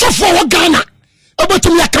I saw for Ghana about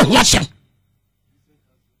me I can watch them.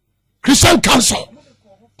 Christian Council.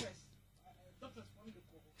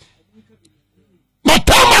 My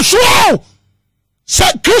time I sure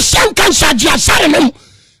say Christian Council just saying them.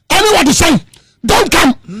 Anyone is saying don't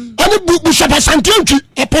come. Any Bishop Santiago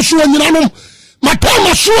Apostle Ninanum. My time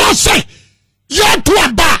I sure say yeah to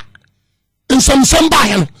a bar in some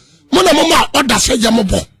buy Mona mama order say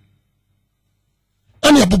yamobo.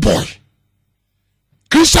 Any abu boy.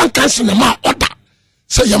 Christian Council na ma order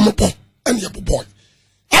say yamobo. Any abu boy.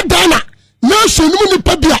 Adana nation no ni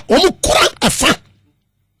pabia omo kura afa.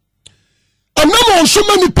 Anamo on so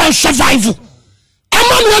many pa survival.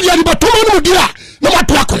 Amanu ya di batomo no dia na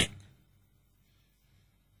mato akone.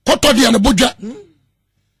 Koto dia na bodja.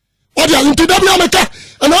 Odia into W America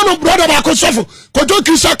and I know brother ba ko sofo. Kojo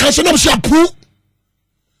Christian Council na se approve.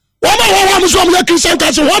 Wama muso mu Christian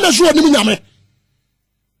Council wana so oni nyame.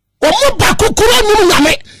 Omo ba kokura ni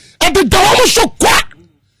nyame. E de dawo mu so kwa.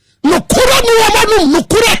 No kura ni wama no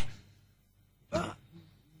kura.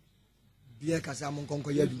 Bia kasa mon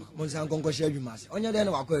konko yaduma. Mon san konko she aduma se. Onya de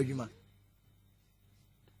na wakọ aduma.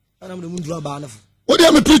 Ana mo mu ndura ba na fo. Wo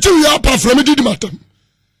de me preach we apart from didi matam.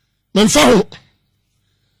 Men fa ho.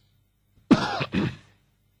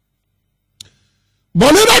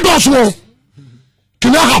 Bonina doswo.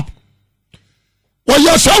 Kina hap. Wa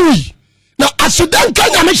yasawi na accident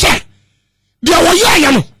kanya me say. Dia wo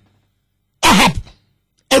ya no. Ahap.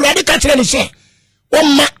 Awurade ka kire ne say. Wo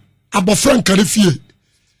ma abofran kare fie.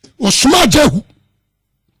 Wo suma jehu.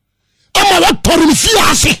 Ama wa toru ni fie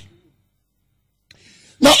ase.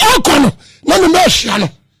 Na okono na me mehia no.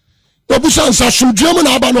 Wo busa nsa sumdue mu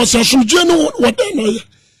na aba no se sumdue no wo den no ye.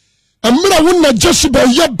 Amira wonna Jesiba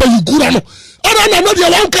ya bayigura no. Ana na no dia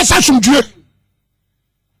wan kasa sumdue.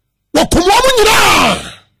 Wo komo mu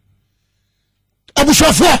nyina.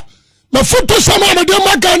 Abushafo na foto sama na de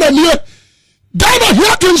magana nie. Dana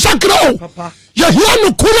hia tin sakro. Ya hia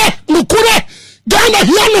no kure. Dana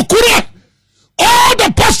hia no kure. All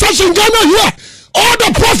the pastors in Ghana here, all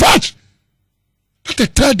the prophets, they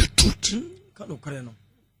tell the truth. Kano kare no.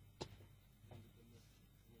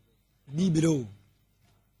 Bibiro.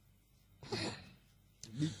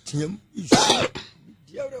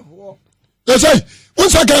 They say,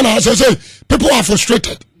 once again, as I say, people are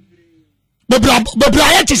frustrated. But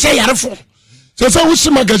I had to say, they say, who's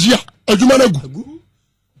the magazine? A human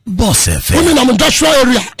Boss FM. Women in industrial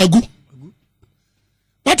area, a good.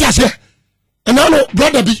 What I say, and I know,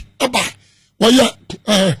 brother, be about why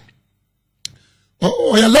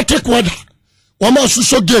electric water. One man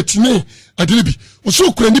so get me, I did be.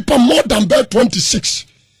 So, more than 26.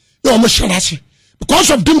 No, I'm sure.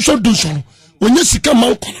 Because of them so do so. When you see a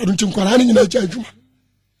man calling in a judgment.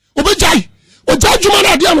 Obey, or judgment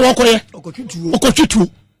at the end walk away.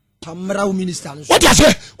 Okochitu. Tamara minister. What I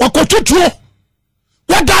say, Okochitu.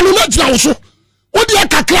 What done you not now? So, what do you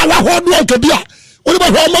kakra? What do you to be? What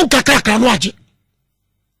about Roman kakra? Watch it.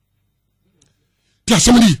 There's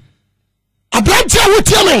somebody. A branch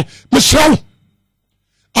with you, Michelle.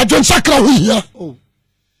 I don't sacra here. Oh,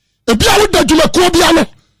 a beer with the Jumacobiano.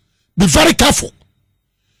 Be very careful.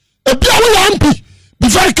 A beer with MP. Be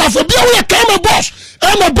very careful. A beer with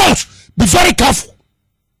a boss. Be very careful.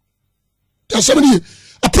 There's somebody.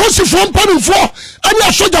 A process from Penny 4. And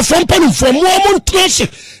you soldier from Penny 4. More Tracy.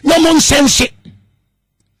 No more sense.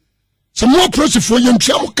 Some more process for young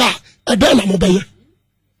Chamuka. And then I'm obeying.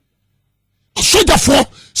 A soldier for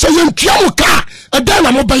so young Chamuka. And then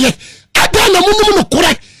I'm obeying. And then I'm no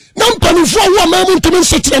correct. No Penny 4 woman to me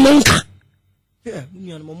sit in America. Yeah,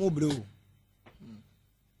 me and Momo bro.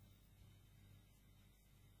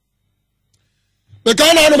 The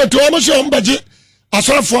Ghana no to almost your budget. I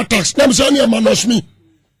saw 4 tax. Nam say any man knows me.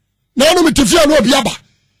 Now no me TV no biaba.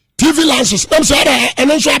 TV lances. Nam say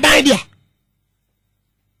and also buy there.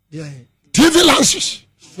 Yeah. TV lances.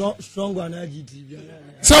 Strong one TV.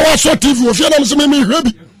 So I saw TV. If you nam say me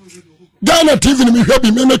hwebi. Ghana TV me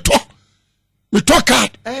hwebi me talk. We talk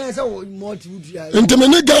card. So more TV. Into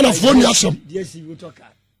me Ghana phone yasam. Yes, you talk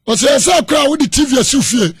card. O say say crowd with the TV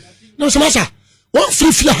asufie. No say massa. One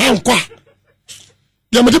free hand kwa.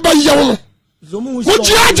 Dem de ba yawo no.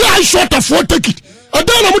 Mujiaji I short a 4 ticket. I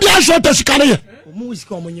don't know what I short a scanner.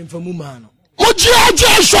 Mumano. Mujiaji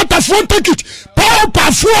I short a 4 ticket.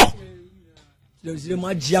 Power 4. There's a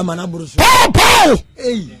Magia Manabros. Power.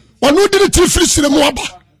 Hey. One who did it free the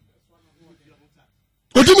Moaba.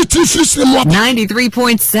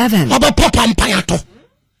 93.7. Aba papa mpayato.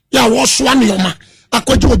 Ya was one yoma.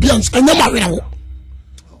 Akwaji obians enyama rewo.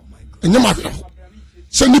 Enyama rewo.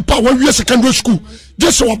 Se nipa wa wie secondary school.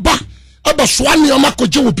 Just oba aba swan yoma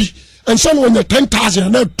kwaji obi. And son when you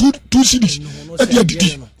 10,000 and 2 CDs.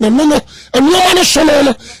 No. Enyama no sono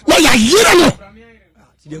no. Na ya yira no.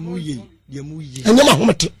 Enyama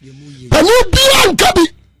homete. Panu bia nkabi.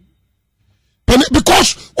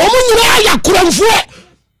 Because omunyira ya kuramfo.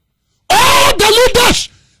 All the leaders,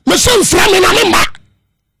 me say from in amemba.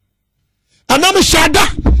 Anam shada,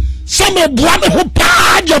 some boa me ho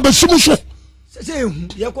pa dia besumu so. Say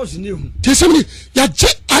ya kosi ne hu. Tesemi ya je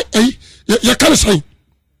ya kan say.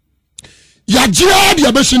 Ya je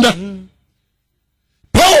dia besinda.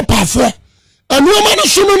 Pa fo. Anu ma no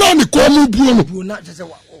sunu na ni ko mu buo no.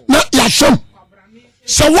 Na ya shom.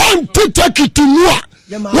 Se wan to take it to you.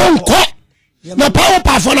 Won ko. Na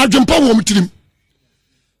pa fo na dwempa wo mtirim.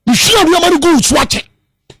 You see how you go swatch it.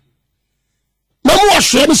 Now what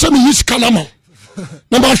share me some use kanama.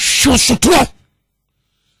 Number show sutro.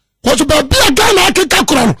 What about be a gun I can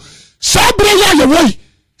kakron. Sabre ya way.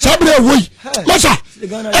 Sabre way. Masa.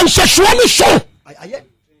 And sexually show. I get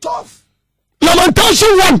tough.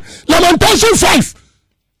 Lamentation 1. Lamentation 5.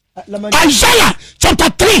 Isaiah chapter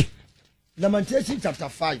 3. Lamentation chapter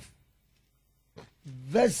 5.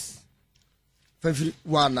 Verse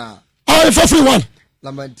 51. Oh, 51.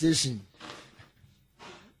 Lamentation.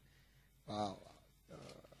 Wow.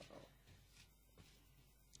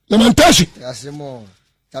 Lamentation. Yes, more.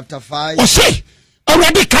 Chapter 5. O say,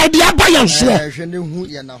 already kind ya bayan so. Hwene hu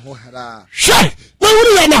ya na ho hra. Hwe, na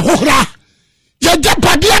hu ya na ho hra. Ya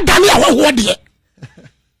japade adane ya ho de.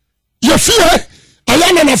 Ya fie,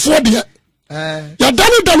 ayana na fo de. Ya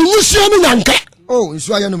dane nyisia ni nyanka. Oh,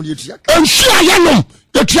 nsu ayanom de tua. Nsu ayanom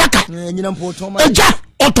de tua ka. Nyina mpoto ma. Eja,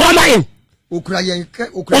 otoma yin. Okura yen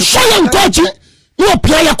kochi no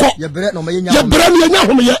pia yako ye bre no me nya ye bre me nya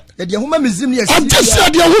home ye de homa mizim ne asiri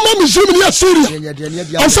antese de homa mizim ne asiri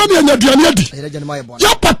ansa de nya duane adi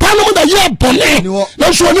ya papa no da ye bone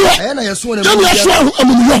na so ni wa na ye so na ya so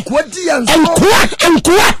amuyo kwadi yan so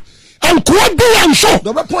ankoa bi yan so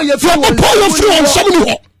do be pon ye fu ansam ni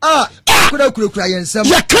ho kura yensam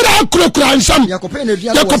ya kura ensam yakope na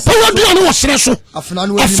duane yakope duane wo sere so afena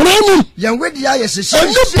no yan wedi ya yesese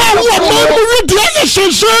eni pa wo ma wedi ya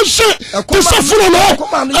yesese ko safuna no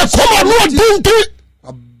akoma no dinti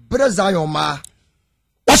breza yo ma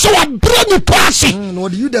wase wa bre ni passe no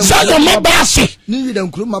di yuda za ma baase ni yuda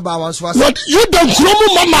nkruma ba wan so ase no yuda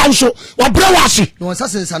nkruma ma nso wa bre wase no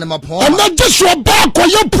sasensa ne mapo na jesu ba ko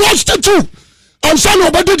ye prostitute ansa no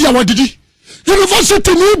obedi dia wadidi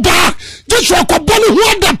university ni ba jesu ko boni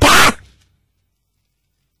hu da pa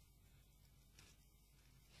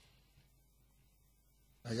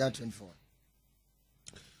Isaiah 24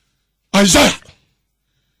 Isaiah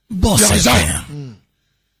Boss Isaiah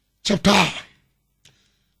chapter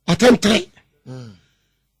 3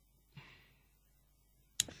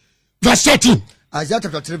 verse 13 Isaiah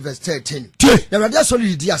chapter 3 verse 13 the radio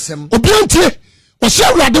solid di asem obiantie o se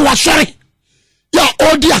awrade wa sori ya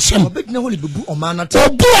odi asem obedina holi bebu omana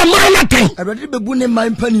ten awrade bebu ne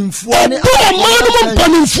man panimfo ne omana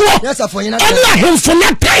panimfo yes afonyina ten ani ahemfo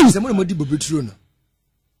na ten se mo modi bobeturo no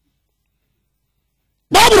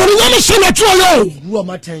Bible ni nyame se na tuo yo bu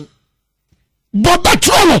omaten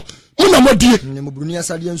bobeturo no mo na modie ne mo bruni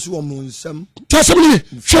asade nsu o mo nsam tasem ni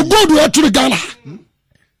hwe gold wa turu Ghana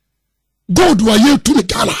gold wa ye turu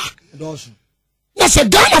Ghana doso na se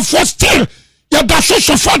Ghana for still ya da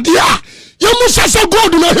so for dia ya musa se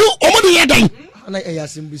gold na he o mo de ye dan na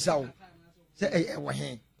eyasem bisa wo se wo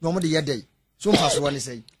he no mo de ye dan so mfa so woni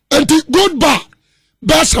sei anti gold bar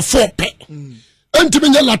best for pe anti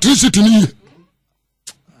me electricity ni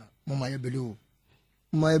mama ye belo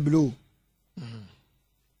mama ye belo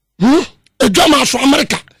Ejama so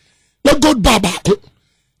America na gold bar ba ko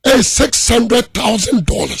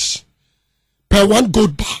 $600,000 per one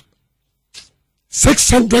gold bar.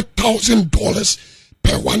 $600,000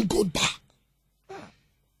 per one gold bar.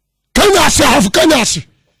 Kenya say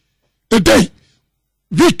a day,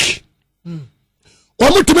 week.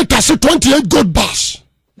 Omo to me tase 28 gold bars.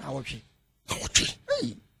 Na wotwe.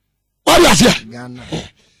 Hey. What is here?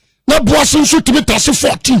 Na boasin so to me tase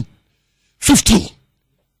 14, 15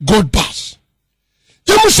 gold bars.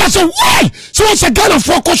 You must say why? So what's a Ghana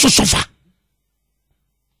for sofa?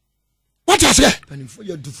 What I say? All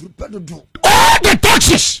the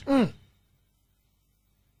taxes.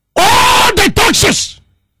 All the taxes.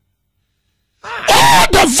 All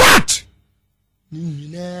the VAT.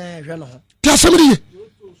 Tell somebody.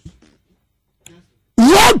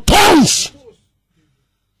 1 tons.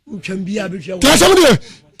 Tell somebody.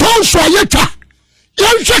 Tons or yeta.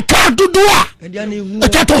 Yenche car to do a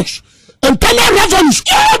tons. And Tana revenues.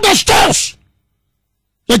 All the stores.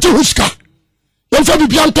 Let you whisker.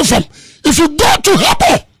 If you go to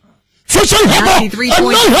Habo, fishing Habo, and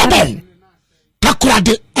no Habo,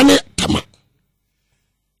 Takurade, and Tama.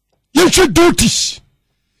 You should do this.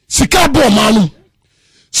 Sikabo Manu,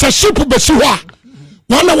 Sashipu Besua,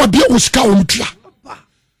 1 hour be a whisker umtria.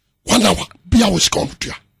 1 hour be a whisker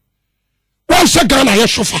umtria. Once a Ghana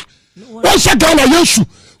Yeshofa, once a Ghana Yeshu,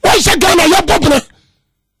 once a Ghana Yabobna.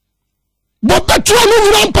 But the 2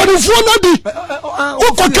 rampant of 1 who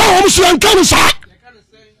could come home and come.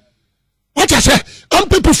 What I say,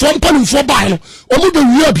 people from Panning for Bano, or the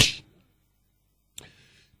Ruby.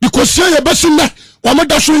 Because say a best in that, or my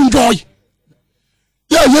dash enjoy.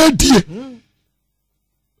 Yeah, dear. And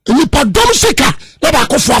you pardon sicker, never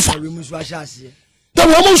go for the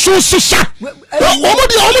woman so sister.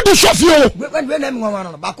 Only the chauffeur. When I'm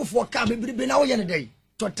back for coming now, day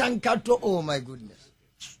to Tankato. Oh, my goodness.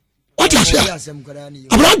 What I say,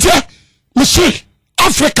 around here, Monsieur,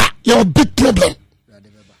 Africa, you're a big problem.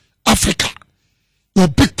 Africa, your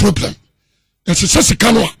big problem. Yes, it's a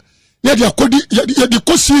canoa. You could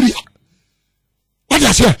Syria. What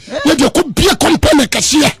I say? You could be a company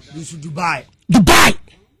cashier. Dubai.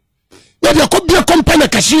 You could be a company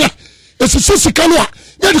cashier. It's a canoa.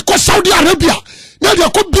 You could Saudi Arabia. You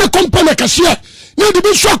could be a company cashier. You could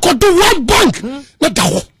be sure to do World Bank. Not the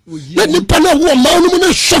whole. Let me pay a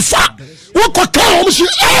woman chauffeur. What could come?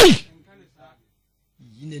 Hey!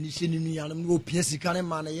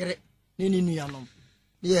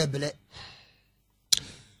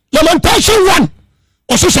 Lamentation 1.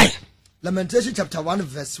 What's it say? Lamentation chapter 1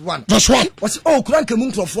 verse 1. Verse 1. What's crank a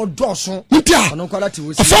moon for Dawson? Mutia. A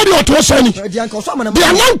father what was saying. The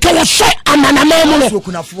ananka was so a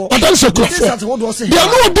manamamo. But then so close. They are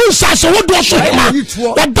not doing such a what was so.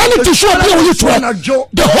 But then it is so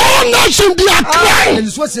the whole nation they are crying.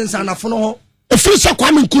 And what's in Sanafono? If it's a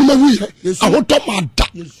coming Kuma, I want to mad.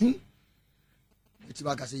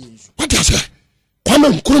 What is it?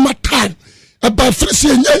 Kwame Nkrumah time about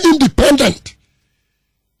saying independent.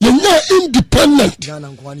 You're independent.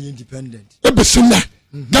 Ghana independent. Ebesina.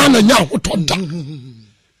 Ghana now what on that?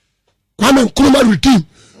 Kwame Nkrumah redeem.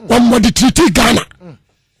 One more the treaty Ghana.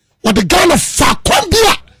 What the Ghana for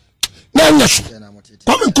Colombia? Nanyasu.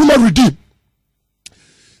 Kwame Nkrumah redeem.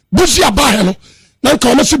 Busi abaheno. Nanka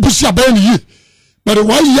onesi busi abaheni. But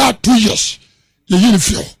 1 year, 2 years. You hear the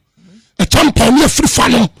feel. A champion near free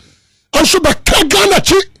funnel. And so by Ghana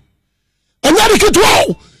chi. And that is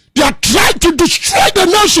wow. They are trying to destroy the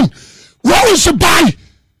nation. Where is the buy?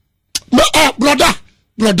 Brother.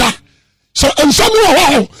 So and some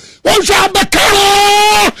wow. One shall be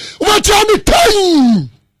car. What's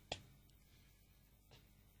anything?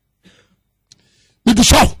 Maybe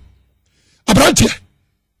so. Abrantia.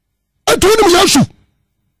 I told him Yasu.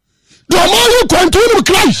 The man who continue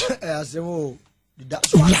Christ.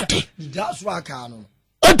 That's why I can't.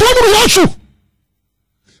 I told him Yasu.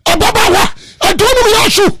 Ababawa. I told him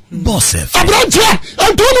Yasu. Boss. Abrantia.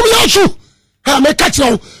 I told him Yasu. I make catch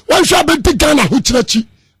now. One shall be the Ghana who churchy.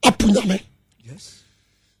 Apuname. Yes.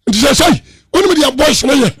 And they say, when we are boys,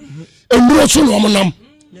 and we're also Romanam.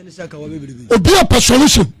 Or be a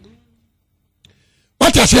solution.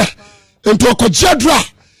 What I say? Into a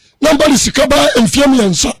Kojadra. Nobody Sikaba and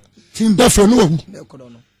Fiamiansa. Therefore, no.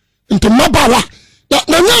 Into Mabawa. Now,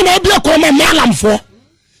 I be a common malam for.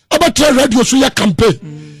 About the radio so campaign.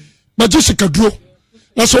 But Jessica Drew.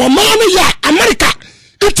 Now, so a man, America,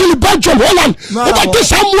 Italy, Belgium, Holland. About this,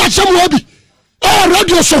 somewhere be. Oh,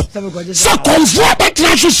 radio so. So, conform, but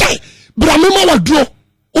I should say, Bramima will draw.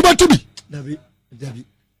 Over to me. Debbie.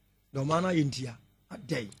 No man, India. A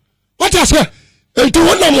day. What I say? Into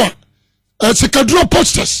 1 more. Sikadro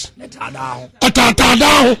posters. Atata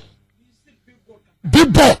down.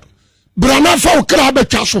 Big boy. Brana for crab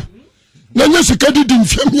castle. Then you sikadi din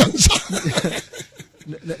fiamiansa.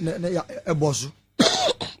 A boss.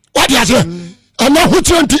 What you say? And now who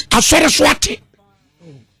 20 a sorry swati.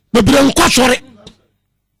 The Brenco sorry.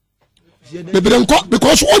 The Brenco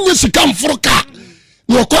because when you come for a car,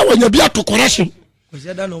 you call when you be at to correction.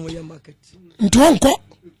 Into uncle.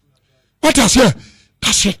 What I say?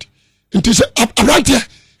 That's it. It is around here.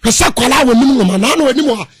 The Sakola will minimum and I know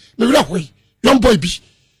anymore. The young boy be.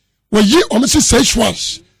 Were ye almost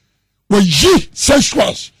sexuals? Were ye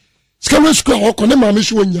sexuals? secondary school a wɔkɔ ne maame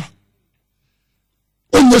so onya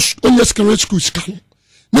secondary school sika no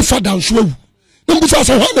ne fada nso awu ne mbusa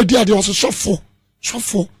sɛ hɔ na di ade ɔse sɔfo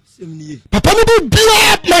papa no bi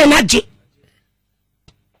bia ma na gye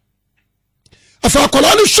afa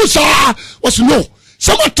akɔla no so saa wɔse no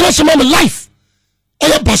sɛ matra sɛ ma me life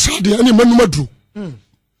ɛyɛ basade ɛne manum aduro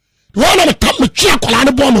wɔn na metam metwe akɔla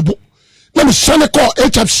no bɔ me bo na mesɛne kɔ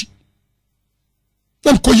HFC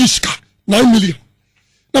na mekɔ yi sika 9 million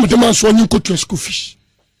na mede ma nso ɔnye nkɔtua school fees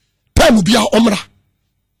time bia ɔmmra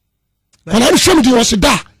kɔla no hwɛ me de wɔse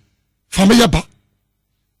da fa meyɛ ba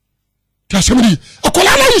nti asɛm de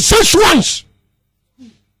akɔla no yi 6 ones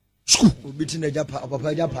school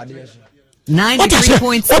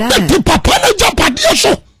 93.7 papa no japadeɛ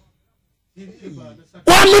so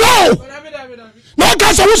wammerɛ o na ɔka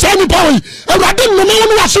sɛ wo saa nipa wɔ yi awurade nnome wo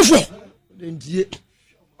ne wasefoɔ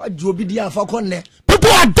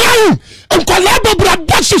people are dying nkɔla bɛbrɛ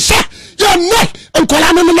bɔ se sɛ yɛnɛ nkɔla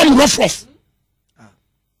no nenam rɔfrɔf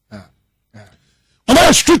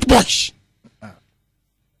ɔmayɛ street boys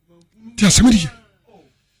nti asɛm de yɛ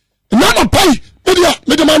ɛna nɔpai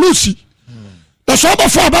mede ma no si na sɛ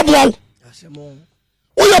wobɛfa abɛboa wo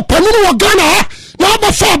woyɛ panini wɔ Ghana ha na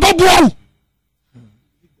wobɛfa abɛboa wo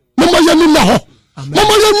mama yɛ nina hɔ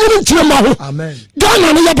mama yɛ nwene nkyerɛ ma ho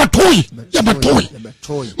Ghana no yɛbɛtoe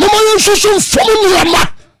mama yɛ nsusu mfom nnuama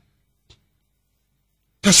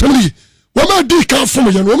kasɛm de wɔma di ka fom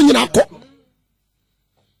yɛ no wɔm nyina akɔ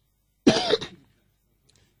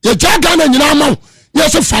yɛgya Ghana nyina ma wo nyɛ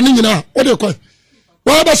sɛ fa ne nyinaa wode kɔ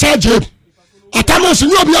wɔbɛsa gye mu atamase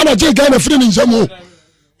nyɛ obia na gye Ghana firi ne nsɛm o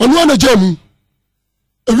ɔno ana gye mu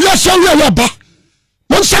wiase wiɛ ba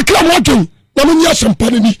monsakra mo adwen na mo nyɛ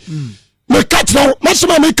asɛmpa no ni meka kyerɛ wo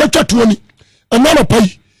masɛm a meka twa toɔ ni ɛna nɔpa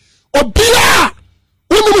yi obia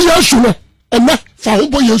wonim Yesu no ɛnɛ fa ho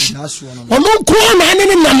bɔ Yesu ɔno nkoa na ane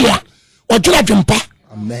ne nam a ɔdwena adwempa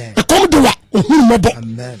ɛkɔm de wa ɔhunu mmɔbɔ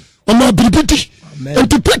ɔma biribi di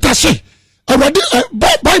enti Peter se awurade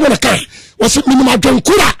Bible ka wɔsɛ menim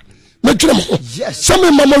adwenkora mɛdwene mo ho sɛ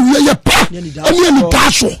mema ma wie yɛ pa ɛne anidaa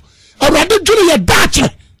soɔ awurade dwene yɛ daakye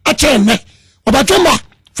akyɛ ɛnɛ ɔbɛdwema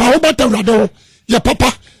fa ho bɛta awurade ho yɛ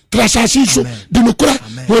papa trasase so de nokora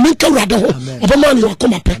wɔne nka awurade ho ɔbɛma ne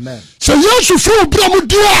wakoma pɛ sɛ Yesu firi wo bra mu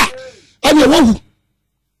di a ɛneɛ wawu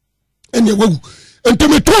enti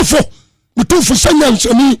metomfo sɛ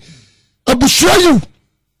nyansani abusua yiw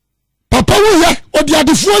papa woyɛ ɔde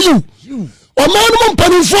adefoɔ yiw ɔma no mu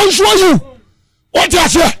mpanimfoɔ nso yiw wɔte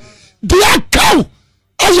aseɛ deɛ kaw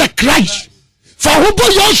ɛyɛ Christ fa ho bɔ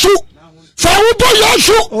Yesu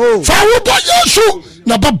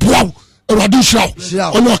na bɛboa wo awurade nhyira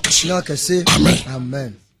wo ɔne ɔkɛse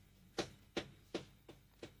amen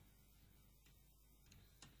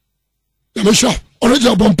yɛmɛhyɛ ɔne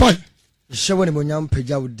gya bɔmpae hyɛ wɔ ne monyam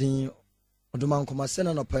pagya wo din ɔdoma nkɔma sɛ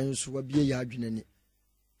na nɔpa nso wabie yɛ adwenani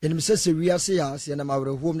yɛnim sɛ wiase yɛ aseɛ na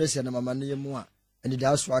mawerɛhoɔm ne sɛ na mamaneyɛ mu a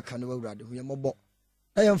anidaa so aka no wawurade ho yɛmmɔbɔ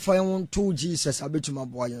na yɛmfa yɛn ho nto Jesus abɛtumi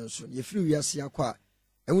aboa yɛn so yɛfiri wiase akɔ a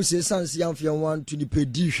ɛho sɛ sanse yɛmfa yɛn ho anto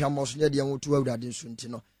nipɛdi hwamɔ so ne yɛde yɛn ho to wawurade nso nti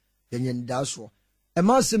no yɛnyɛ anidaa soɔ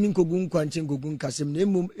ɛma asɛm nkɔgu nkwankyɛ nkɔgu nkasɛm na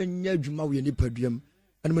mmom ɛnyɛ adwuma wɔ yɛ nipaduam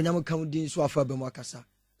ɛne monyam ka wo din so afa ba mu akasa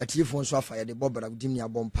atiefoɔ nso afa yɛde bɔ bra wodim ne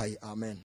abɔ mpae amen